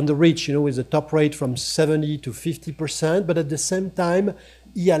taxes on the rich, with the top rate from 70 to 50%, but at the same time,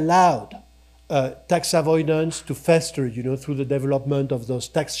 he allowed tax avoidance to fester, through the development of those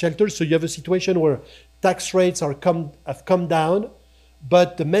tax shelters. So you have a situation where tax rates have come down,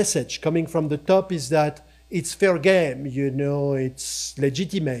 but the message coming from the top is that it's fair game, it's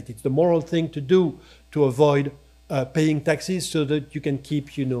legitimate, it's the moral thing to do to avoid paying taxes so that you can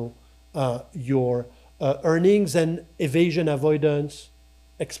keep, your earnings, and evasion avoidance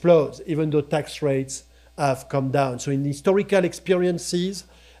explodes, even though tax rates have come down. So in historical experiences,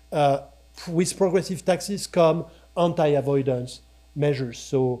 with progressive taxes come anti-avoidance measures.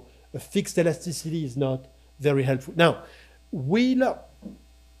 So a fixed elasticity is not very helpful. Now, will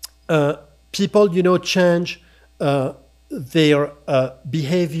people, change their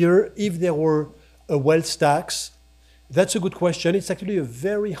behavior if there were a wealth tax? That's a good question. It's actually a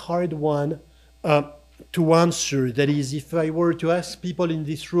very hard one to answer. That is, if I were to ask people in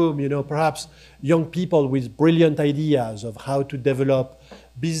this room, perhaps young people with brilliant ideas of how to develop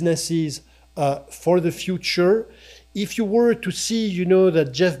businesses for the future, if you were to see,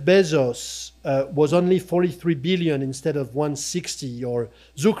 that Jeff Bezos was only 43 billion instead of 160, or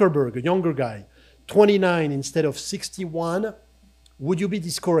Zuckerberg, a younger guy, 29 instead of 61, would you be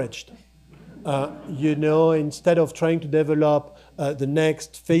discouraged? Instead of trying to develop the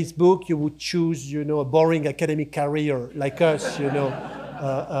next Facebook, you would choose, a boring academic career like us,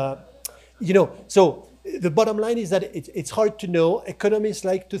 So the bottom line is that it's hard to know. Economists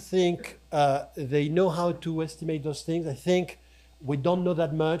like to think they know how to estimate those things. I think We don't know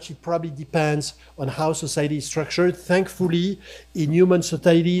that much. It probably depends on how society is structured. Thankfully, in human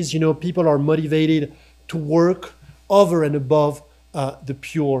societies, people are motivated to work over and above the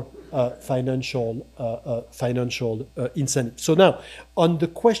pure financial incentive. So now, on the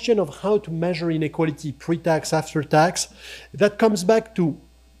question of how to measure inequality pre-tax, after tax, that comes back to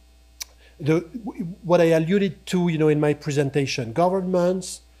what I alluded to, in my presentation.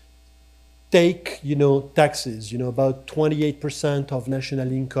 Governments take, taxes, about 28% of national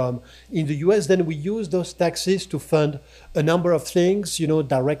income in the US. Then we use those taxes to fund a number of things,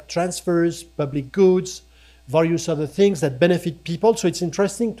 direct transfers, public goods, various other things that benefit people. So it's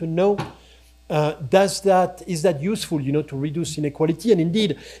interesting to know, is that useful, to reduce inequality? And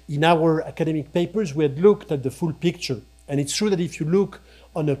indeed, in our academic papers, we had looked at the full picture. And it's true that if you look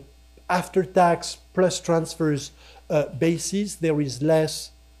on a after-tax plus transfers basis, there is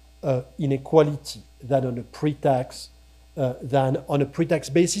less inequality than on a pre-tax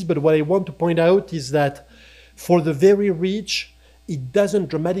basis. But what I want to point out is that for the very rich, it doesn't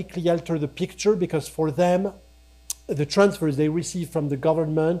dramatically alter the picture, because for them, the transfers they receive from the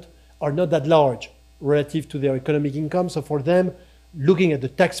government are not that large relative to their economic income. So for them, looking at the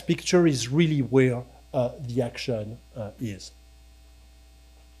tax picture is really where the action is.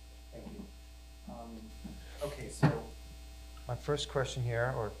 Thank you. Okay, so my first question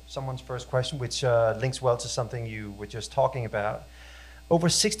here, or someone's first question, which links well to something you were just talking about. Over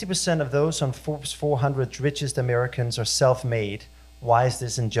 60% of those on Forbes 400 richest Americans are self-made. Why is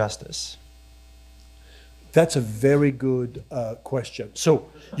this injustice? That's a very good question. So,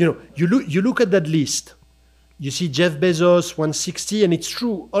 you look at that list. You see Jeff Bezos, 160, and it's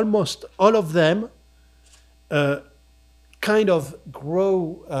true, almost all of them kind of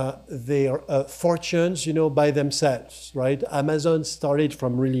grow their fortunes, by themselves, right? Amazon started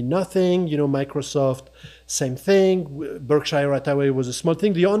from really nothing, Microsoft, same thing. Berkshire Hathaway was a small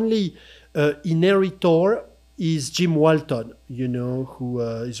thing. The only inheritor is Jim Walton, who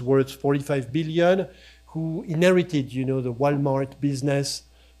is worth 45 billion, who inherited, the Walmart business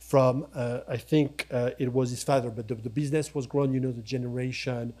from, I think it was his father, but the business was grown, the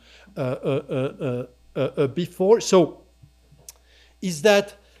generation before. So is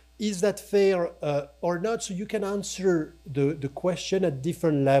that fair or not? So you can answer the question at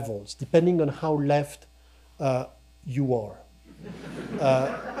different levels, depending on how left you are.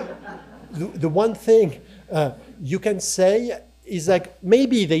 The one thing you can say is like,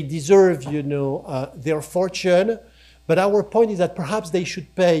 maybe they deserve, their fortune, but our point is that perhaps they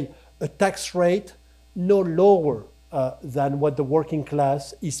should pay a tax rate no lower than what the working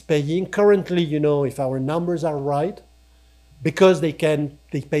class is paying. Currently, if our numbers are right, because they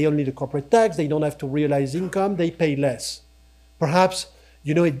pay only the corporate tax, they don't have to realize income, they pay less. Perhaps,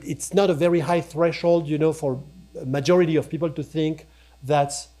 it's not a very high threshold, for a majority of people to think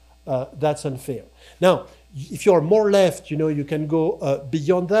that's unfair. Now, if you're more left, you can go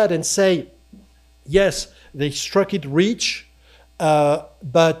beyond that and say, yes, they struck it rich,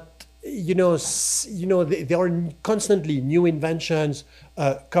 but there are constantly new inventions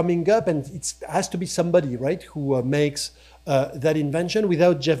coming up, and it has to be somebody, right, who makes that invention.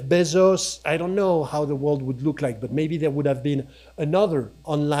 Without Jeff Bezos, I don't know how the world would look like, but maybe there would have been another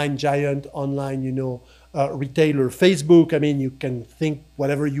online giant, retailer. Facebook, I mean, you can think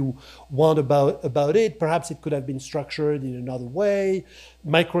whatever you want about it. Perhaps it could have been structured in another way.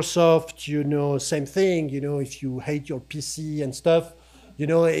 Microsoft, same thing. If you hate your PC and stuff,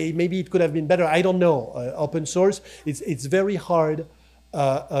 maybe it could have been better. I don't know. Open source, it's very hard.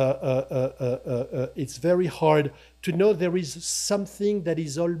 It's very hard to know. There is something that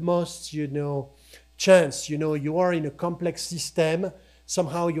is almost, chance. You are in a complex system.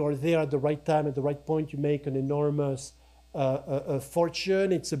 Somehow you are there at the right time, at the right point. You make an enormous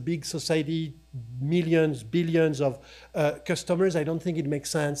fortune. It's a big society, millions, billions of customers. I don't think it makes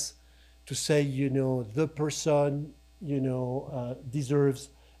sense to say, the person, deserves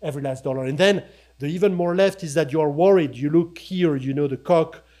every last dollar. And then the even more left is that you are worried. You look here, the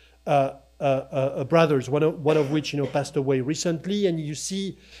Koch brothers, one of which passed away recently, and you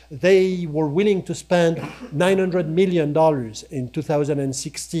see they were willing to spend $900 million in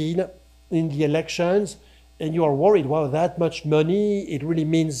 2016 in the elections, and you are worried, wow, that much money, it really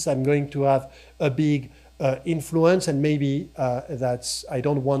means I'm going to have a big influence, and maybe I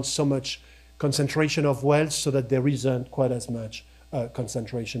don't want so much concentration of wealth, so that there isn't quite as much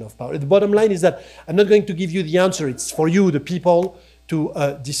concentration of power. The bottom line is that I'm not going to give you the answer. It's for you, the people, to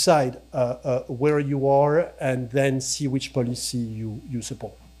decide where you are and then see which policy you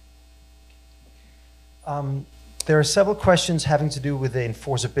support. There are several questions having to do with the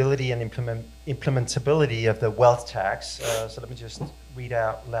enforceability and implementability of the wealth tax. So let me just read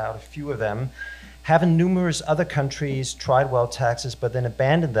out loud a few of them. Haven't numerous other countries tried wealth taxes but then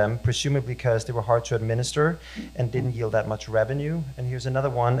abandoned them, presumably because they were hard to administer and didn't yield that much revenue? And here's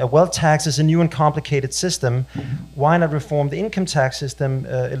another one. A wealth tax is a new and complicated system. Why not reform the income tax system,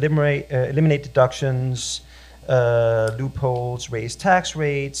 eliminate deductions, loopholes, raise tax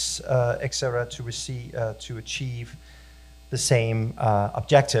rates, etc., to achieve the same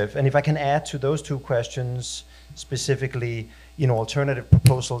objective? And if I can add to those two questions, specifically, alternative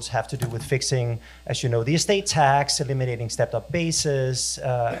proposals have to do with fixing, as you know, the estate tax, eliminating stepped-up basis,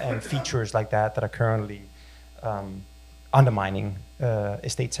 and features like that are currently undermining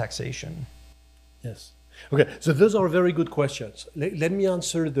estate taxation. Yes. Okay, so those are very good questions. Let me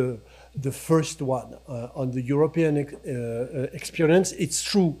answer the first one on the European experience. It's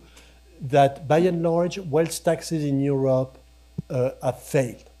true that by and large, wealth taxes in Europe have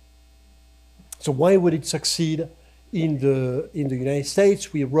failed. So why would it succeed in the United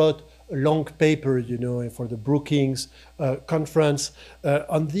States? We wrote a long paper, for the Brookings conference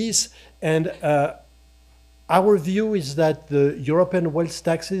on this, and our view is that the European wealth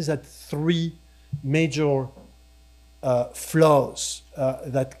taxes had three major flaws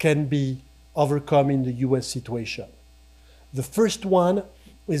that can be overcome in the US situation. The first one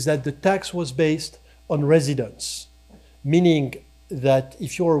is that the tax was based on residence, meaning that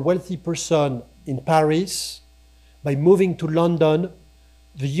if you're a wealthy person in Paris, by moving to London,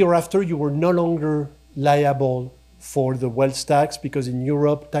 the year after you were no longer liable for the wealth tax, because in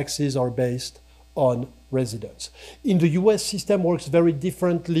Europe taxes are based on residence. In the US system works very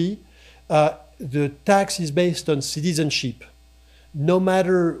differently. The tax is based on citizenship. No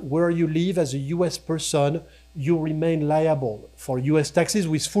matter where you live as a US person, you remain liable for US taxes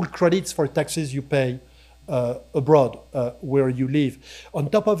with full credits for taxes you pay abroad where you live. On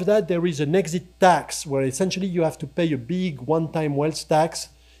top of that, there is an exit tax where essentially you have to pay a big one-time wealth tax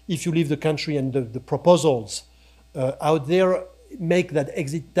if you leave the country, and the proposals out there make that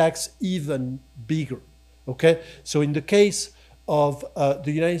exit tax even bigger. Okay, so in the case of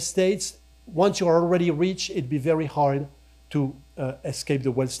the United States, once you're already rich, it'd be very hard to escape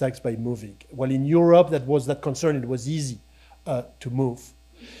the wealth tax by moving. Well, in Europe, that was that concern. It was easy to move.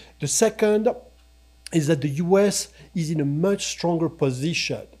 The second is that the US is in a much stronger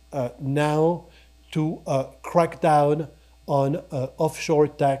position now to crack down on offshore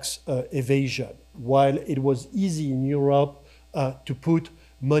tax evasion. While it was easy in Europe to put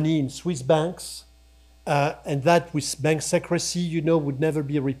money in Swiss banks, and that with bank secrecy, would never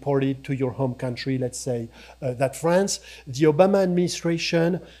be reported to your home country, let's say that France. The Obama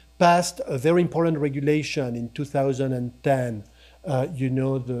administration passed a very important regulation in 2010.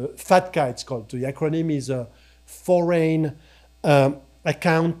 The FATCA, it's called. The acronym is a Foreign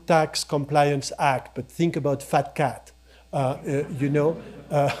Account Tax Compliance Act, but think about FATCAT, and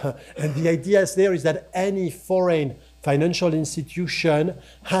the idea there is that any foreign financial institution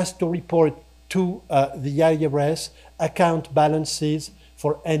has to report to the IRS account balances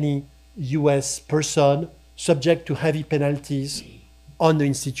for any US person, subject to heavy penalties on the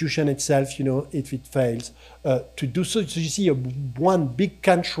institution itself, if it fails to do so. So you see one big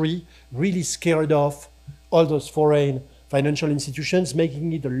country really scared off all those foreign financial institutions,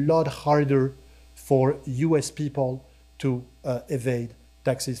 making it a lot harder for US people to evade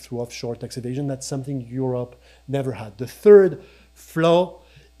taxes through offshore tax evasion. That's something Europe never had. The third flaw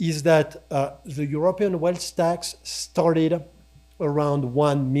is that the European wealth tax started around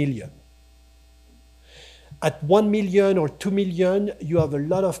 1 million. At 1 million or 2 million, you have a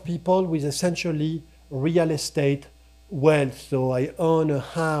lot of people with essentially real estate wealth. So I own a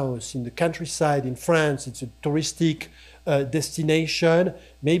house in the countryside in France. It's a touristic destination.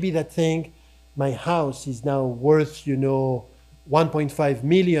 Maybe that thing, my house is now worth, 1.5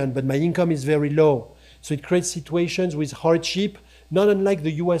 million, but my income is very low. So it creates situations with hardship, not unlike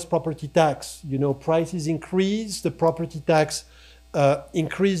the US property tax. Prices increase, the property tax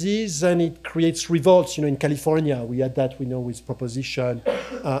increases, and it creates revolts. In California, we had that, with Proposition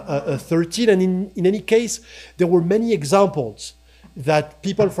 13. And in any case, there were many examples that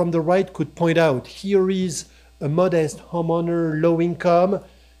people from the right could point out. Here is a modest homeowner, low income,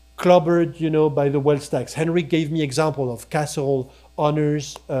 clobbered, by the wealth tax. Henrik gave me example of castle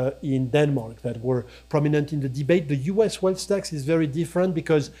owners in Denmark that were prominent in the debate. The US wealth tax is very different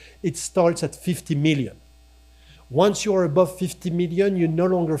because it starts at 50 million. Once you are above 50 million, you no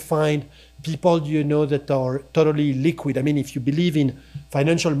longer find people, that are totally liquid. I mean, if you believe in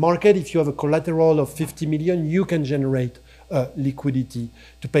financial market, if you have a collateral of 50 million, you can generate liquidity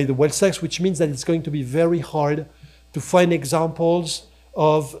to pay the wealth tax, which means that it's going to be very hard to find examples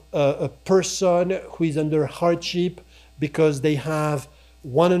of a person who is under hardship because they have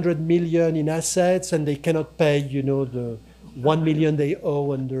 100 million in assets and they cannot pay, you know, the 1 million they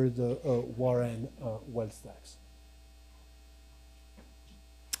owe under the Warren wealth tax.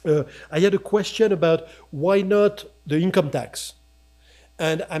 I had a question about why not the income tax?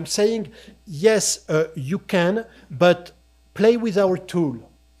 And I'm saying, yes, you can, but play with our tool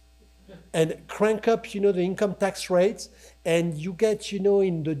and crank up, you know, the income tax rates, and you get, you know,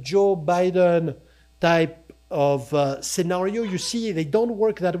 in the Joe Biden type of scenario, you see they don't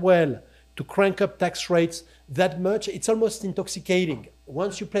work that well to crank up tax rates that much. It's almost intoxicating.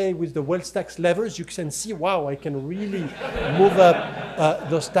 Once you play with the wealth tax levers, you can see, wow, I can really move up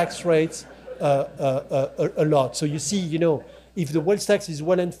those tax rates a lot. So you see, you know, if the wealth tax is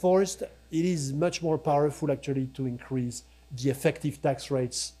well enforced, it is much more powerful actually to increase the effective tax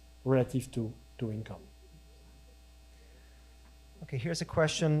rates relative to income. Okay, here's a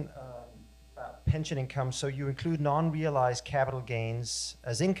question about pension income. So you include non-realized capital gains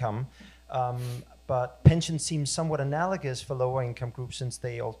as income, but pension seems somewhat analogous for lower income groups since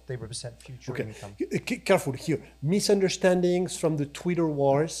they represent future income. Careful here. Misunderstandings from the Twitter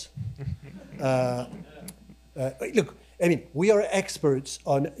wars. Look, I mean, we are experts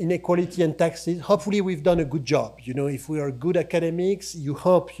on inequality and taxes. Hopefully we've done a good job. You know, if we are good academics, you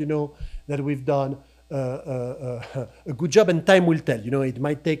hope, you know, that we've done a good job, and time will tell. You know, it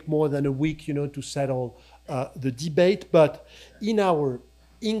might take more than a week, you know, to settle the debate. But in our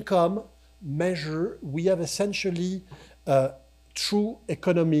income measure, we have essentially true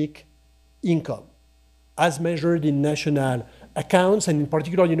economic income as measured in national accounts. And in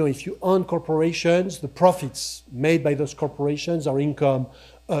particular, you know, if you own corporations, the profits made by those corporations are income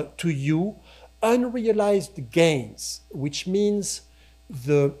to you. Unrealized gains, which means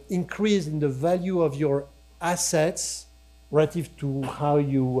the increase in the value of your assets relative to how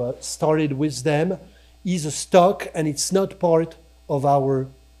you started with them, is a stock, and it's not part of our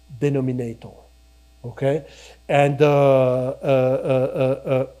denominator. Okay? And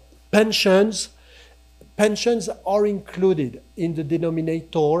pensions are included in the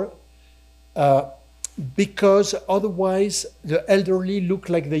denominator because otherwise the elderly look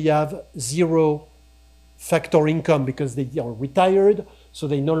like they have zero factor income because they are retired, so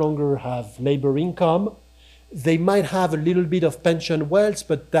they no longer have labor income. They might have a little bit of pension wealth,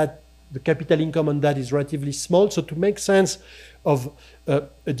 but that the capital income on that is relatively small. So to make sense of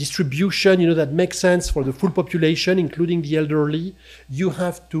a distribution, you know, that makes sense for the full population, including the elderly, you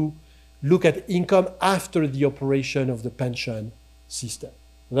have to look at income after the operation of the pension system.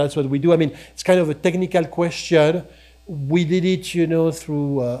 That's what we do. I mean, it's kind of a technical question. We did it, you know,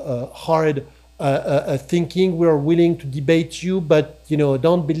 through hard thinking. We are willing to debate you, but, you know,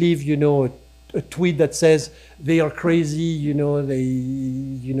 don't believe, you know, a tweet that says they are crazy, you know,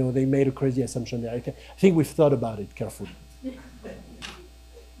 they made a crazy assumption there. I think we've thought about it carefully.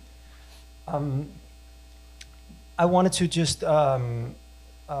 I wanted to just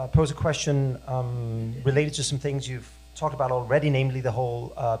pose a question related to some things you've talked about already, namely the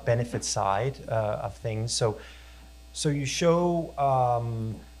whole benefit side of things. So you show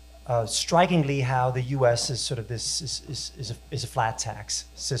strikingly how the U.S. is sort of is a flat tax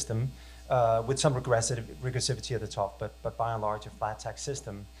system with some regressivity at the top, but by and large a flat tax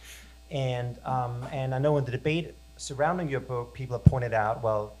system. And I know in the debate surrounding your book, people have pointed out,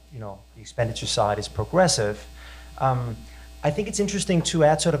 well, you know, the expenditure side is progressive. I think it's interesting to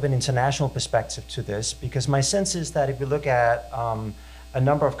add sort of an international perspective to this, because my sense is that if we look at a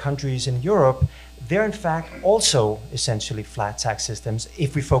number of countries in Europe, they're in fact also essentially flat tax systems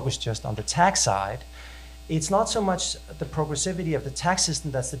if we focus just on the tax side. It's not so much the progressivity of the tax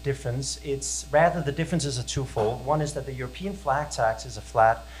system that's the difference, it's rather the differences are twofold. One is that the European flat tax is a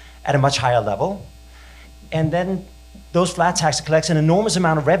flat at a much higher level, and then those flat taxes collect an enormous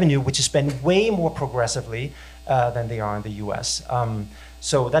amount of revenue, which is spent way more progressively than they are in the US.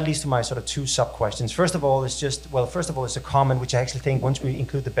 So that leads to my sort of two sub-questions. First of all, it's a comment which I actually think once we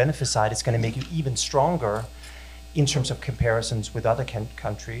include the benefit side, it's going to make you even stronger in terms of comparisons with other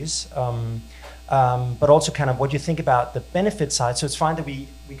countries. But also kind of what you think about the benefit side. So it's fine that we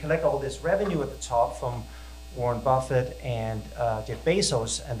collect all this revenue at the top from Warren Buffett and Jeff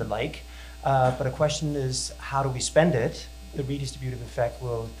Bezos and the like. But the question is, how do we spend it? The redistributive effect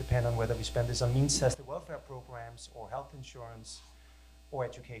will depend on whether we spend this on means-tested welfare programs or health insurance or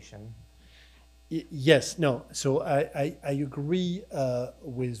education. Yes, no. So I agree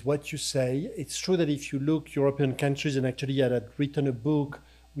with what you say. It's true that if you look European countries, and actually I had written a book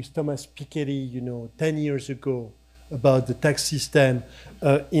with Thomas Piketty, you know, 10 years ago about the tax system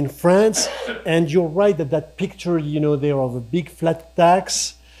in France. And you're right that that picture, there of a big flat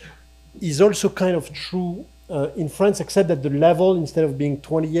tax is also kind of true in France, except that the level, instead of being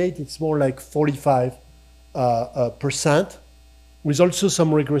 28, it's more like 45%, with also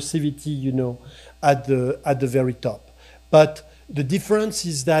some regressivity, at the very top. But the difference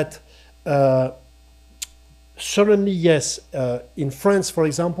is that certainly, yes, in France, for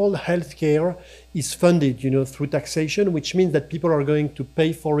example, healthcare is funded, through taxation, which means that people are going to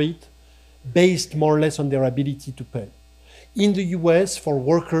pay for it based more or less on their ability to pay. In the US, for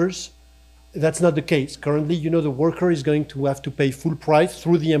workers, that's not the case. Currently, the worker is going to have to pay full price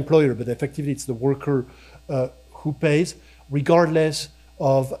through the employer, but effectively it's the worker who pays, regardless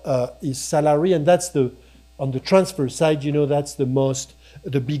of his salary. And that's on the transfer side, that's the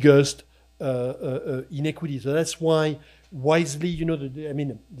biggest inequity. So that's why, wisely,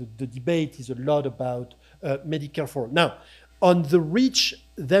 the debate is a lot about Medicare for all. Now, on the rich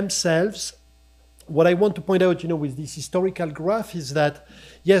themselves, what I want to point out, with this historical graph is that,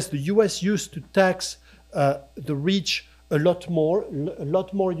 yes, the US used to tax the rich a lot more,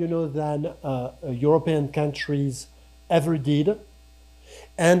 than European countries ever did.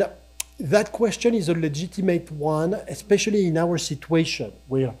 And that question is a legitimate one, especially in our situation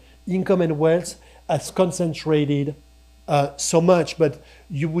where income and wealth has concentrated so much. But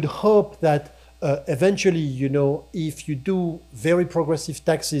you would hope that eventually, if you do very progressive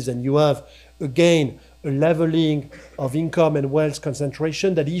taxes and you have, again, a leveling of income and wealth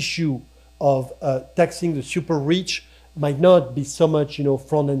concentration, that issue of taxing the super rich might not be so much,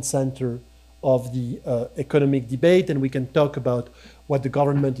 front and center of the economic debate. And we can talk about what the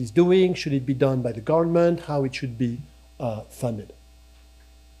government is doing. Should it be done by the government? How it should be funded?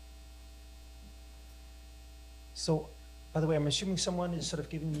 So, by the way, I'm assuming someone is sort of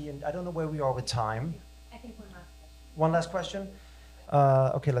giving me, I don't know where we are with time. I think one last question. One last question?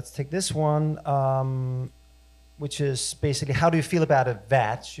 Okay, let's take this one, which is basically, how do you feel about a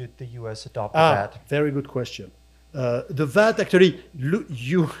VAT? Should the US adopt a VAT? Very good question. The VAT, actually,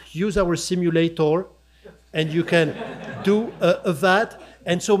 you use our simulator and you can do a VAT.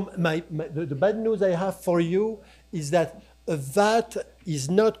 And so the bad news I have for you is that a VAT is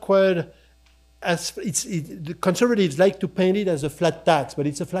not quite the conservatives like to paint it as a flat tax, but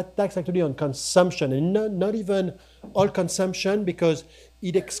it's a flat tax actually on consumption, and not even all consumption, because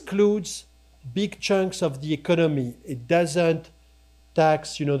it excludes big chunks of the economy. It doesn't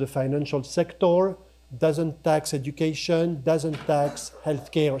tax, the financial sector, doesn't tax education, doesn't tax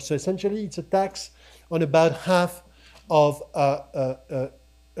healthcare. So essentially, it's a tax on about half of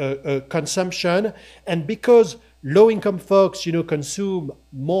consumption, and because low-income folks, consume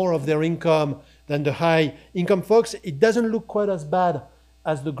more of their income than the high-income folks, it doesn't look quite as bad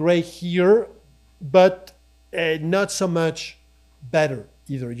as the gray here, but not so much better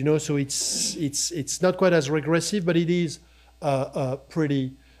either. So it's not quite as regressive, but it is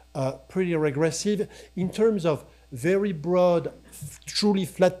pretty regressive. In terms of very broad, truly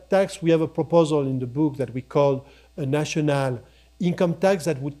flat tax, we have a proposal in the book that we call a national income tax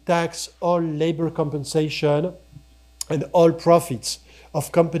that would tax all labor compensation and all profits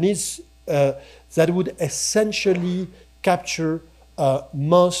of companies, that would essentially capture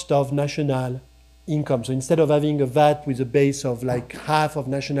most of national income. So instead of having a VAT with a base of like half of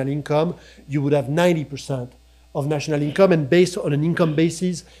national income, you would have 90% of national income, and based on an income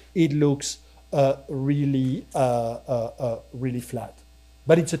basis, it looks really flat.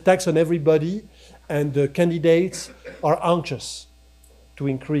 But it's a tax on everybody, and the candidates are anxious to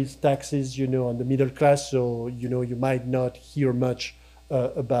increase taxes, on the middle class. So, you might not hear much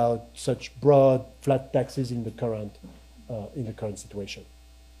about such broad flat taxes in the current situation.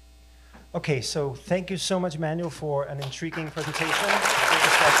 Okay, so thank you so much, Emmanuel, for an intriguing presentation. Great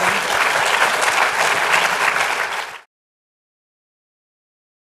discussion.